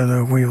spent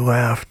together, we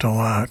laughed a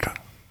lot.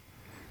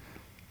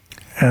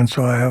 And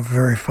so I have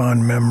very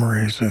fond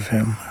memories of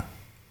him.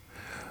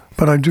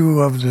 But I do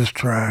love this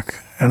track,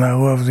 and I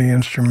love the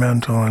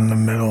instrumental in the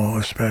middle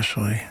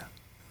especially.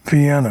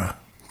 Vienna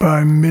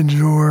by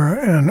Midge-Ure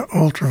and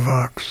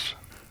Ultravox.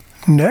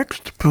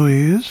 Next,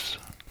 please.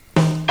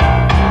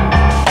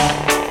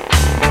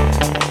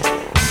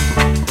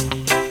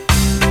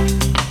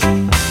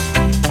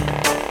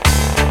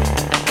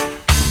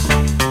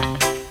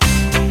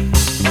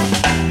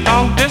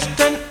 Long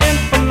distance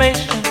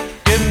information,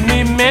 give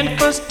me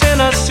Memphis,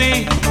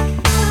 Tennessee.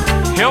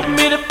 Help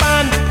me to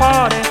find the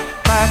party,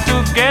 try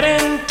to get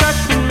in touch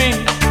with me.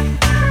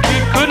 He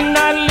could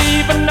not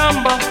leave a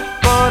number,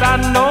 but I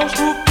know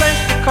who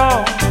place to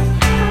call.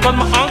 'Cause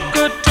my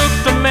uncle took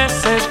the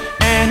message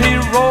and he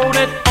wrote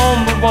it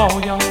on the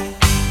wall, y'all.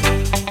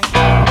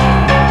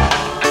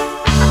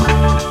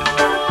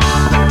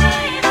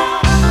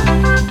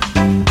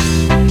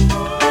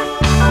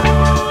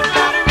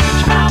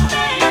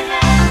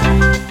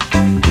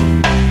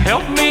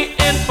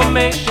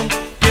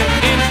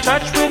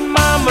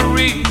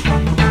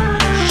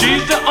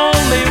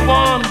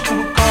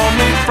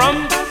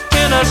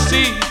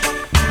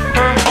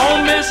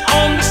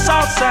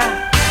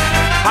 hillside,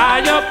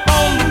 high up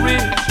on the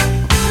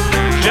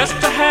ridge, just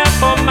a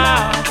half a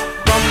mile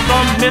from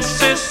the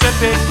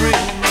Mississippi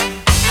Bridge.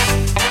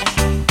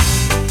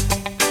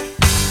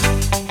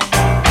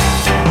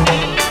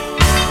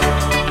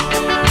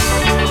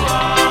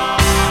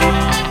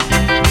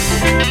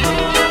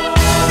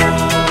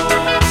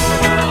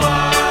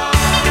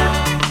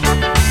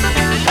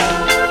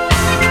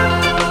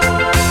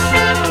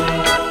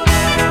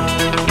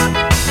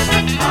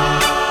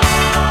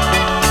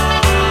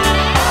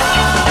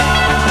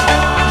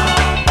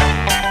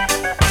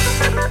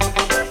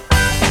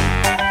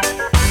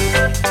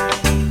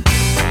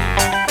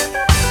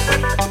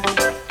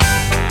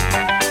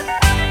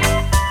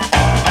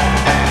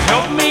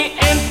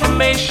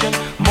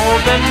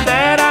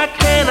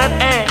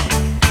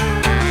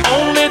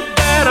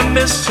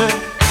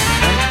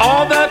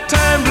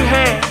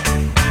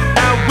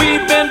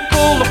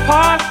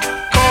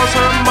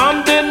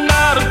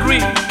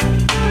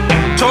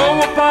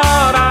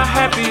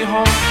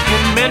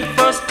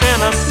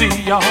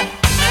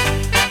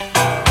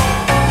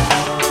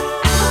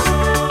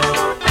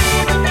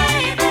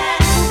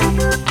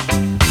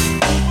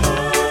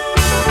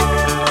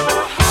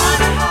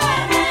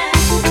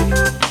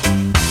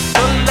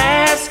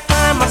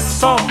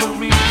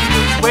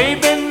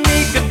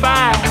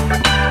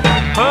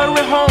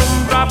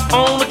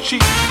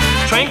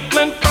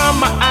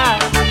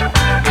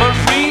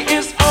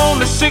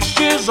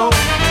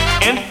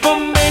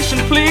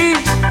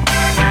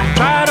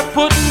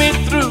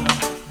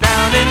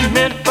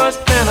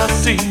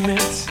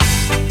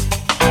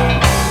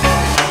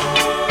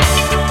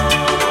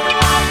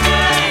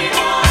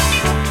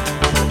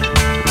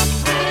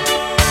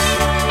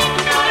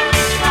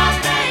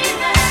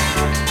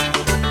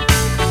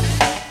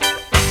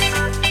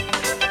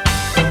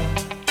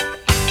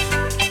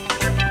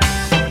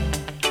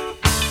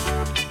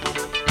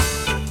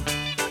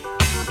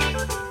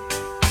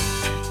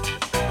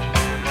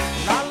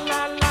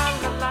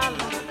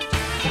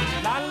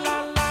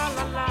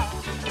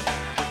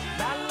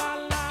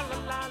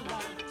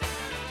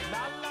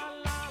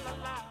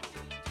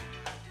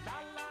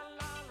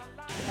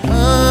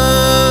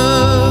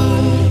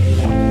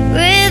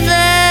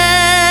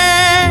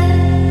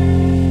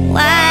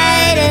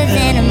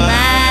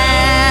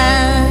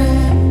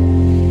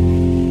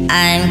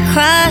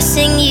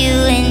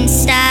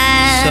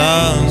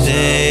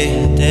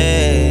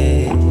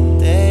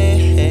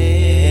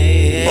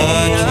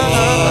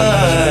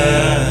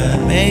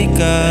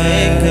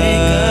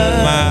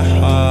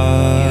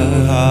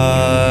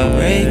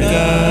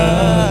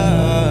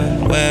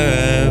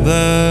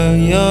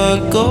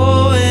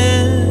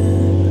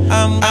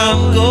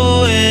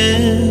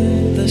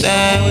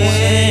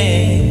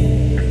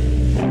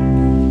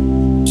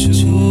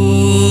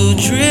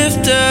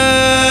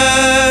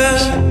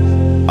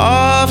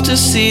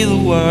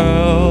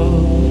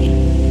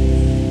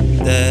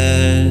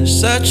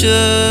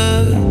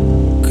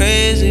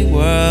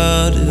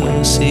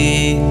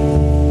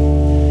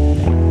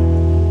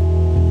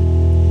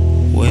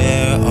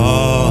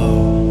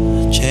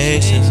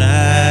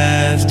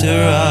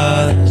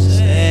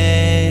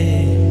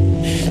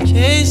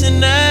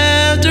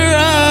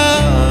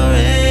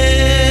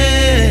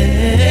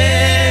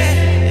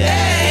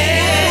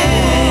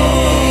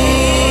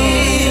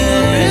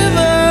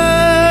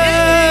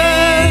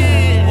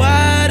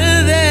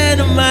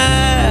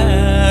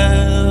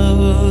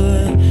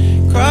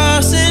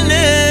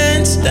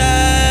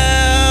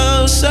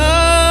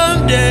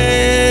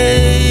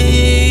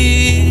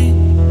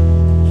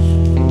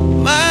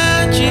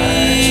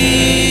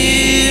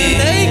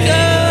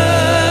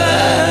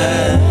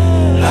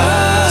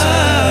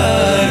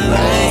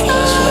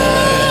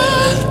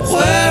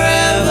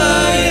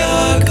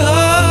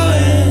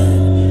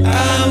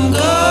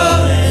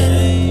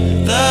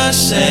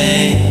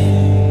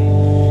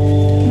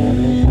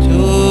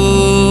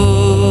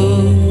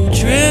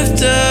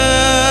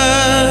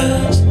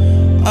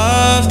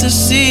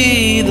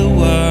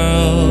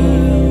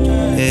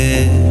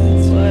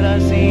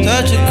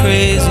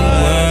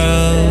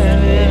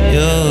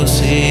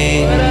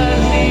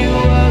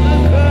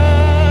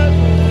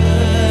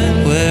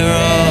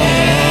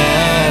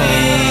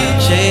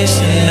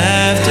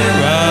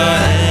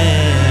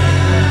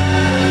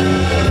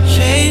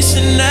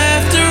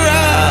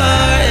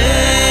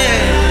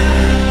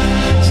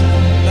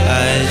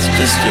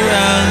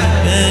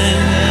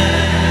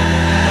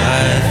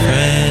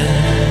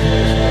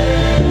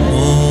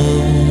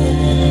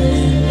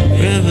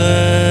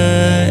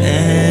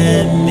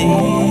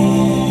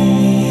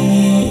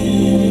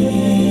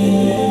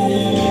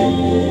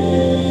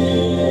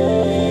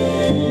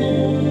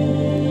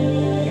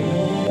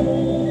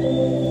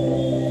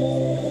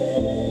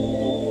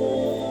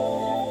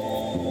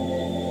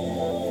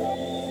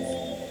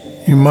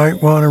 You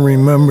might want to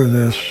remember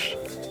this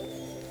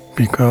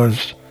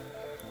because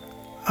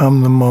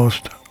I'm the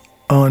most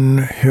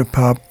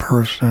un-hip-hop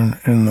person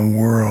in the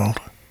world.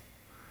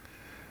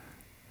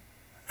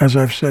 As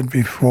I've said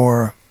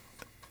before,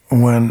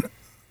 when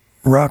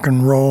rock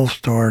and roll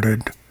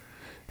started,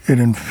 it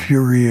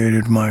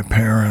infuriated my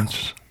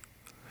parents.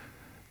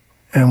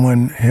 And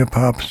when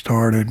hip-hop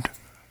started,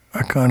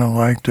 I kind of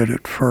liked it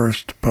at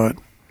first, but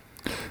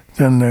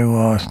then they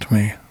lost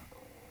me.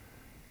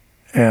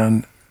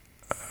 And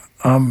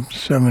I'm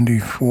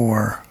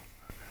 74.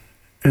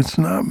 It's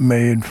not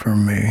made for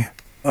me.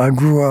 I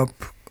grew up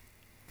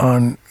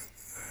on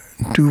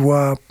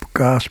doo-wop,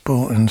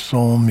 gospel, and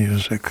soul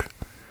music.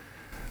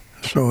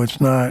 So it's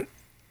not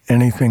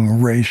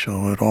anything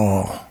racial at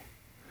all.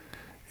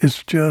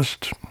 It's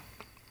just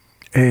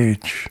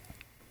age.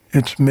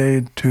 It's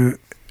made to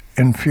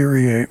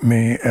infuriate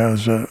me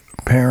as a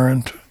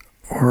parent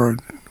or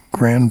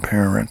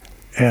grandparent,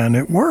 and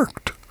it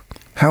worked.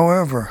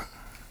 However,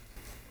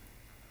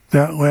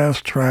 that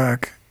last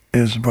track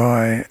is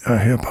by a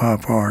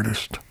hip-hop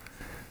artist,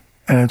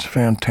 and it's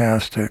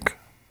fantastic.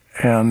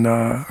 And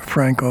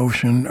Frank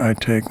Ocean, I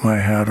take my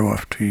hat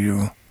off to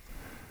you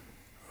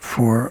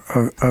for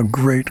a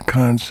great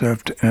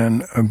concept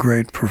and a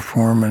great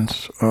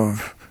performance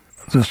of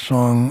the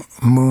song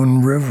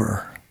Moon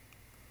River.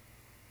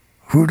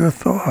 Who'd have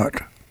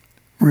thought?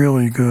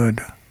 Really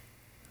good.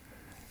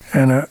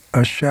 And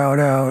a shout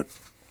out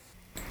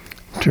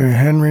to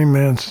Henry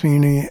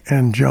Mancini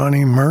and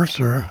Johnny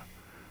Mercer,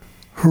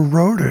 who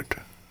wrote it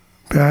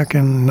back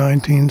in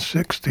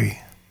 1960.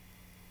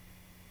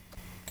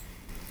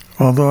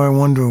 Although I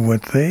wonder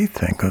what they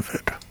think of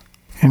it.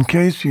 In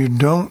case you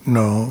don't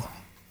know,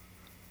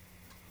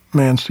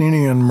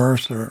 Mancini and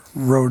Mercer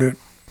wrote it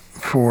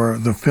for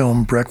the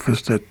film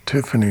Breakfast at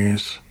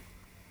Tiffany's,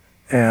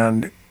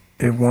 and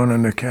it won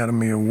an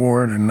Academy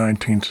Award in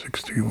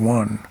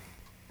 1961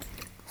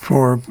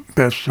 for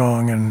Best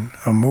Song in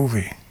a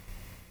Movie.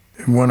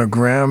 It won a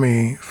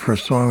Grammy for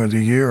Song of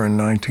the Year in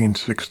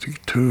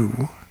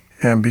 1962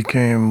 and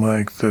became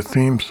like the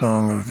theme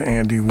song of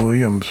Andy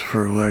Williams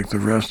for like the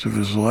rest of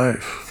his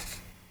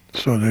life.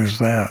 So there's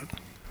that.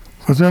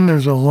 But then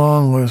there's a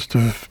long list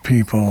of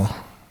people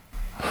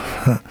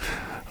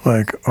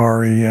like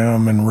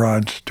R.E.M. and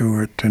Rod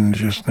Stewart, and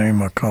just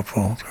name a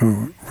couple,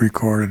 who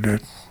recorded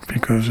it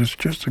because it's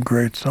just a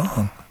great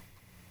song.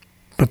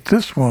 But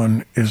this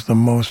one is the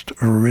most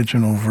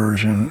original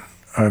version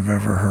I've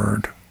ever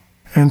heard.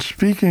 And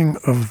speaking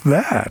of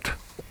that,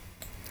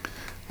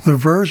 the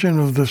version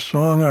of the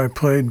song I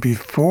played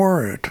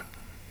before it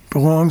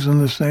belongs in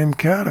the same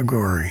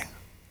category.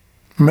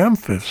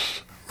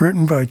 Memphis,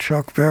 written by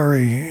Chuck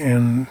Berry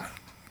in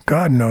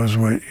God knows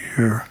what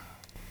year,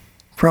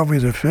 probably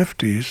the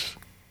 50s,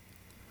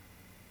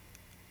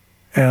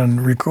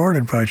 and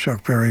recorded by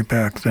Chuck Berry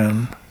back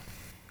then,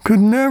 could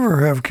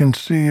never have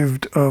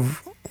conceived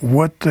of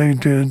what they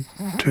did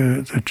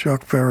to the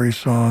Chuck Berry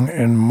song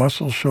in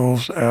Muscle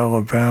Shoals,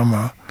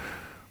 Alabama,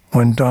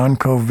 when Don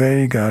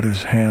Covey got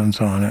his hands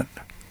on it.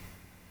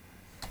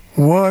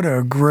 What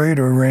a great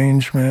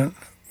arrangement,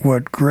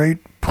 what great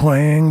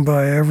playing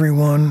by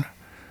everyone,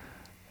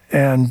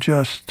 and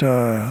just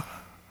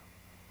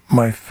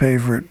my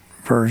favorite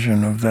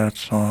version of that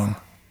song.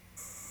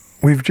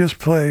 We've just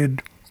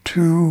played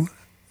two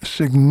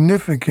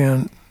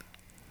significant,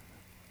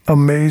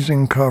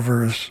 amazing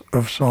covers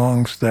of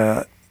songs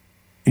that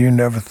you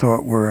never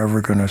thought were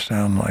ever going to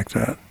sound like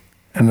that.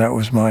 And that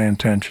was my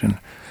intention.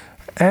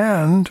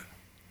 And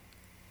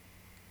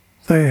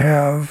they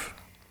have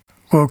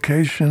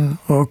location,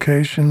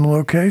 location,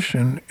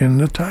 location in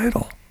the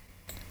title,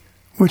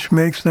 which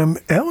makes them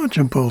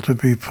eligible to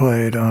be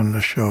played on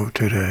the show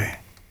today.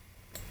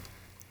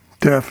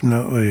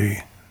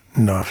 Definitely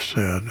enough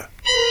said.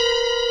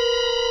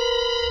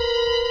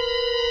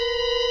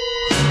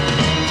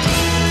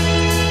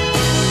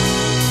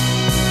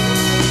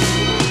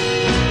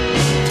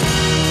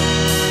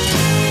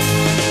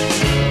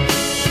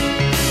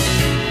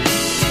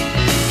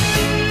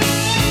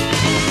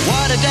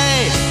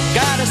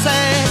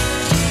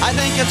 I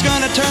think it's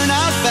gonna turn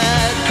out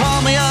bad.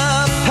 Call me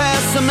a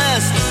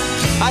pessimist.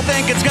 I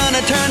think it's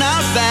gonna turn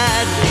out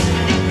bad.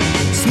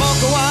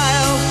 Smoke a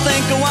while,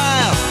 think a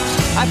while.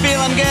 I feel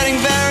I'm getting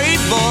very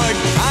bored.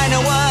 I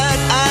know what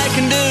I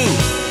can do.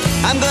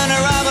 I'm gonna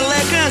rob a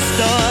liquor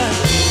store.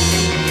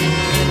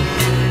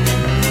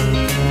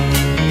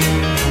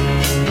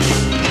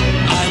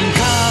 I'm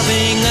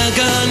carving a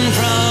gun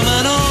from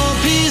an old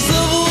piece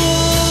of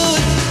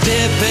wood.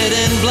 Dip it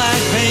in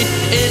black paint.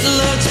 It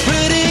looks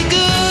pretty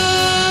good.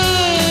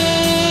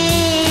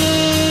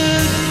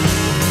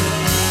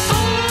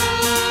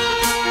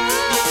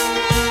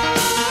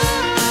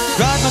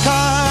 Drive my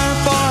car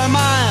for a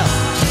mile.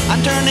 I'm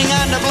turning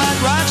onto Black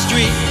Rock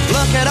Street.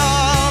 Look at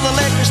all the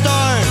liquor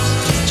stores.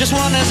 Just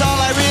one is all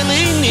I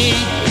really need.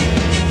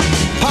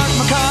 Park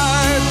my car,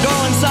 go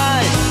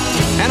inside,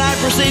 and I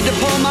proceed to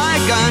pull my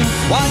gun.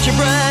 Want your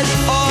bread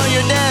or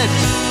you're dead.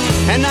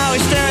 And now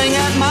he's staring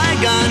at my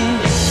gun.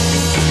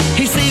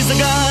 He sees the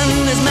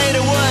gun is made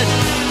of wood,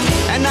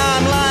 and now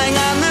I'm lying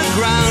on the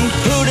ground.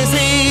 Who does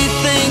he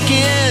think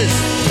he is?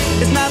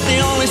 It's not the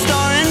only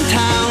store in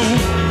town.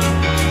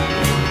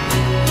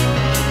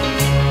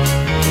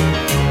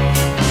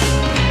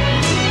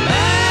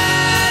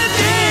 Bad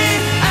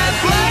day at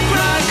Black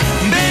Rock,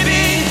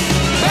 baby.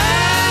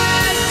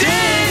 Bad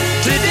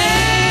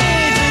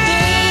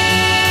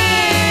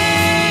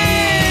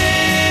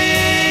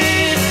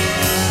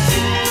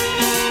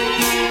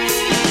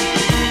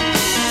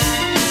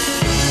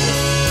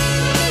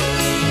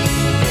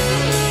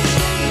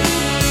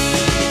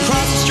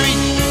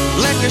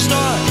liquor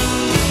store.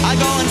 I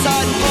go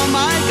inside and pull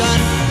my gun.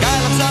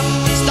 Guy looks up,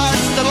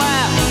 starts to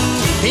laugh.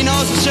 He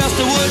knows it's just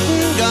a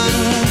wooden gun.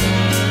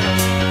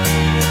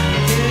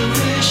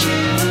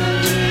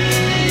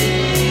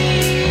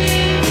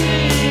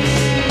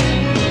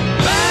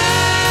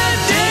 Bad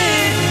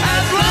day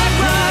at Black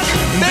Rock,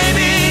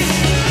 baby.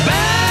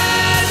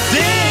 Bad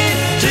day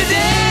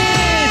today.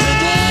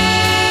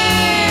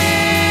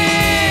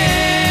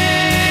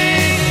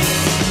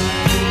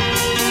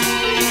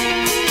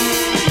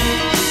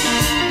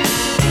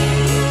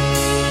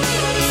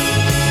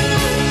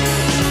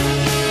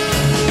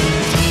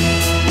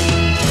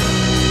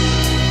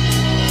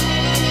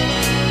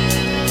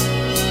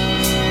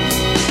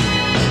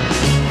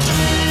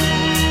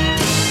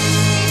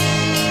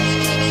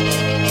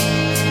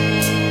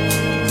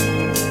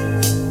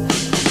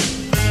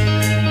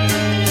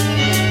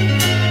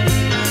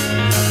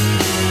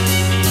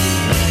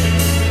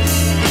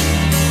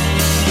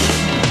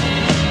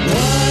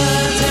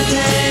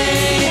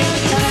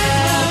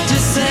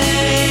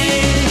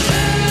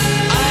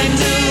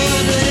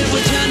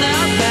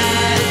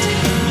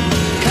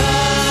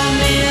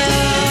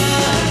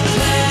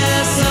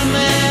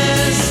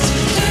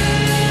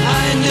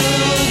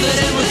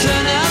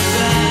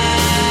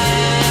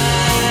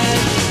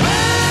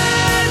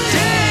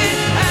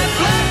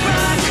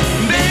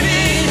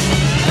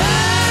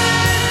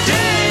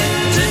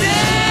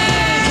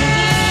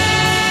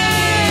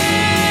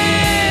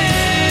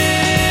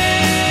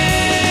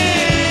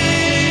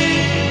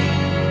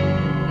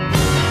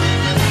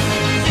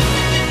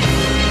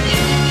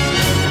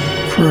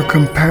 For a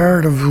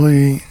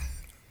comparatively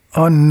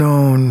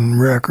unknown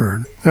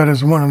record, that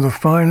is one of the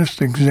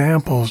finest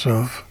examples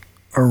of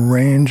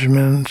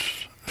arrangements,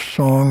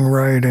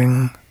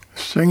 songwriting,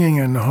 singing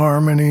in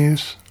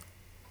harmonies,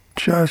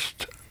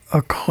 just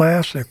a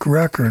classic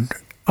record.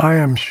 I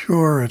am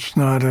sure it's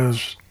not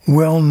as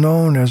well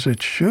known as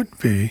it should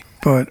be,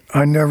 but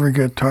I never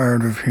get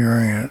tired of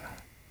hearing it.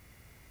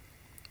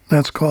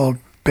 That's called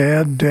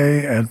Bad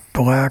Day at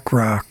Black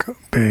Rock,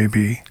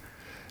 baby.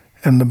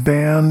 And the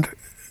band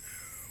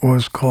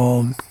was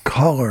called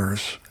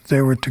Colors.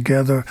 They were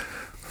together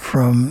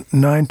from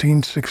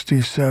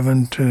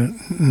 1967 to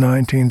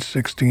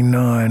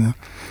 1969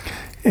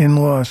 in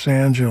Los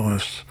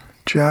Angeles.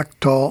 Jack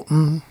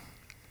Dalton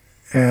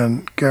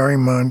and Gary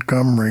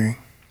Montgomery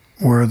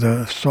were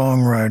the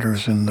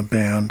songwriters in the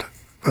band,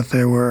 but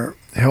they were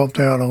helped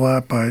out a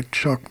lot by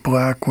Chuck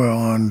Blackwell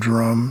on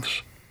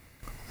drums,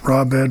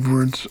 Rob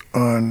Edwards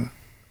on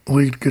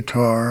lead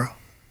guitar,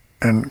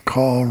 and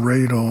Carl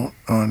Radle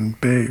on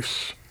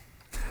bass.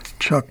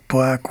 Chuck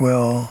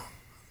Blackwell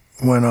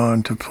went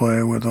on to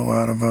play with a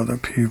lot of other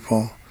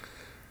people,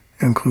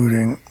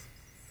 including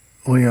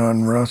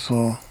Leon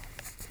Russell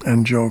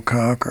and Joe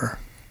Cocker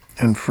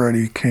and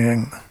Freddie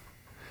King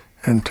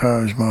and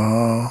Taj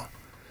Mahal.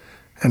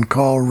 And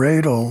Carl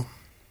Radle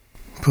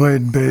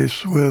played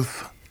bass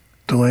with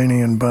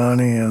Delaney and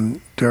Bonnie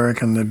and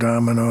Derek and the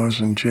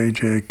Dominoes and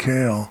J.J.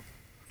 Cale.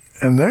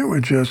 And they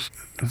were just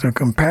the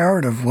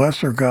comparative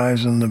lesser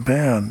guys in the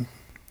band.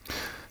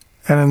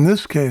 And in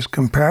this case,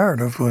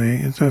 comparatively,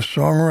 the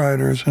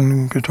songwriters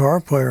and guitar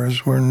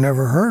players were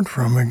never heard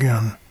from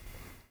again.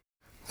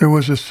 There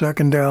was a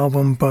second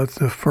album, but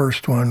the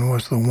first one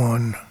was the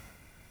one.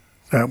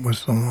 That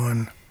was the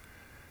one.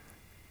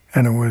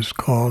 And it was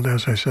called,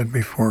 as I said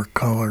before,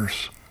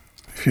 Colors,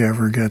 if you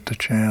ever get the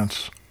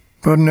chance.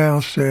 But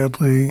now,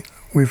 sadly,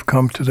 we've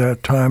come to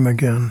that time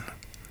again.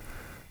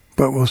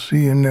 But we'll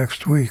see you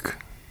next week.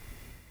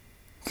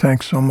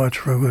 Thanks so much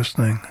for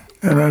listening.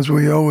 And as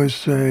we always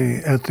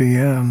say at the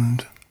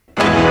end,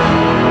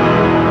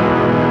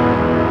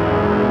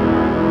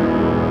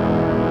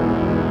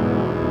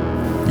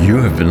 you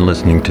have been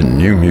listening to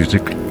New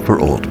Music for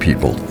Old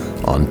People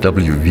on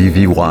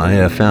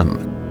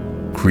WVVY-FM,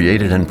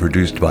 created and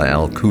produced by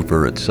Al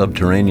Cooper at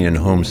Subterranean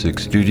Homesick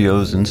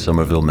Studios in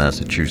Somerville,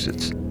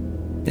 Massachusetts.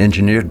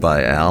 Engineered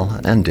by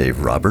Al and Dave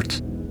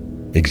Roberts.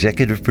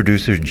 Executive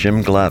producer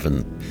Jim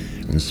Glavin.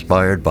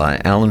 Inspired by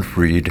Alan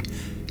Freed,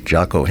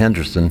 Jocko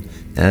Henderson,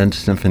 and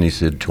Symphony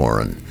Sid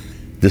Torin.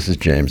 This is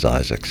James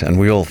Isaacs, and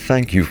we all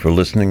thank you for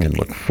listening and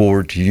look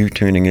forward to you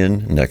tuning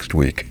in next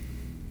week.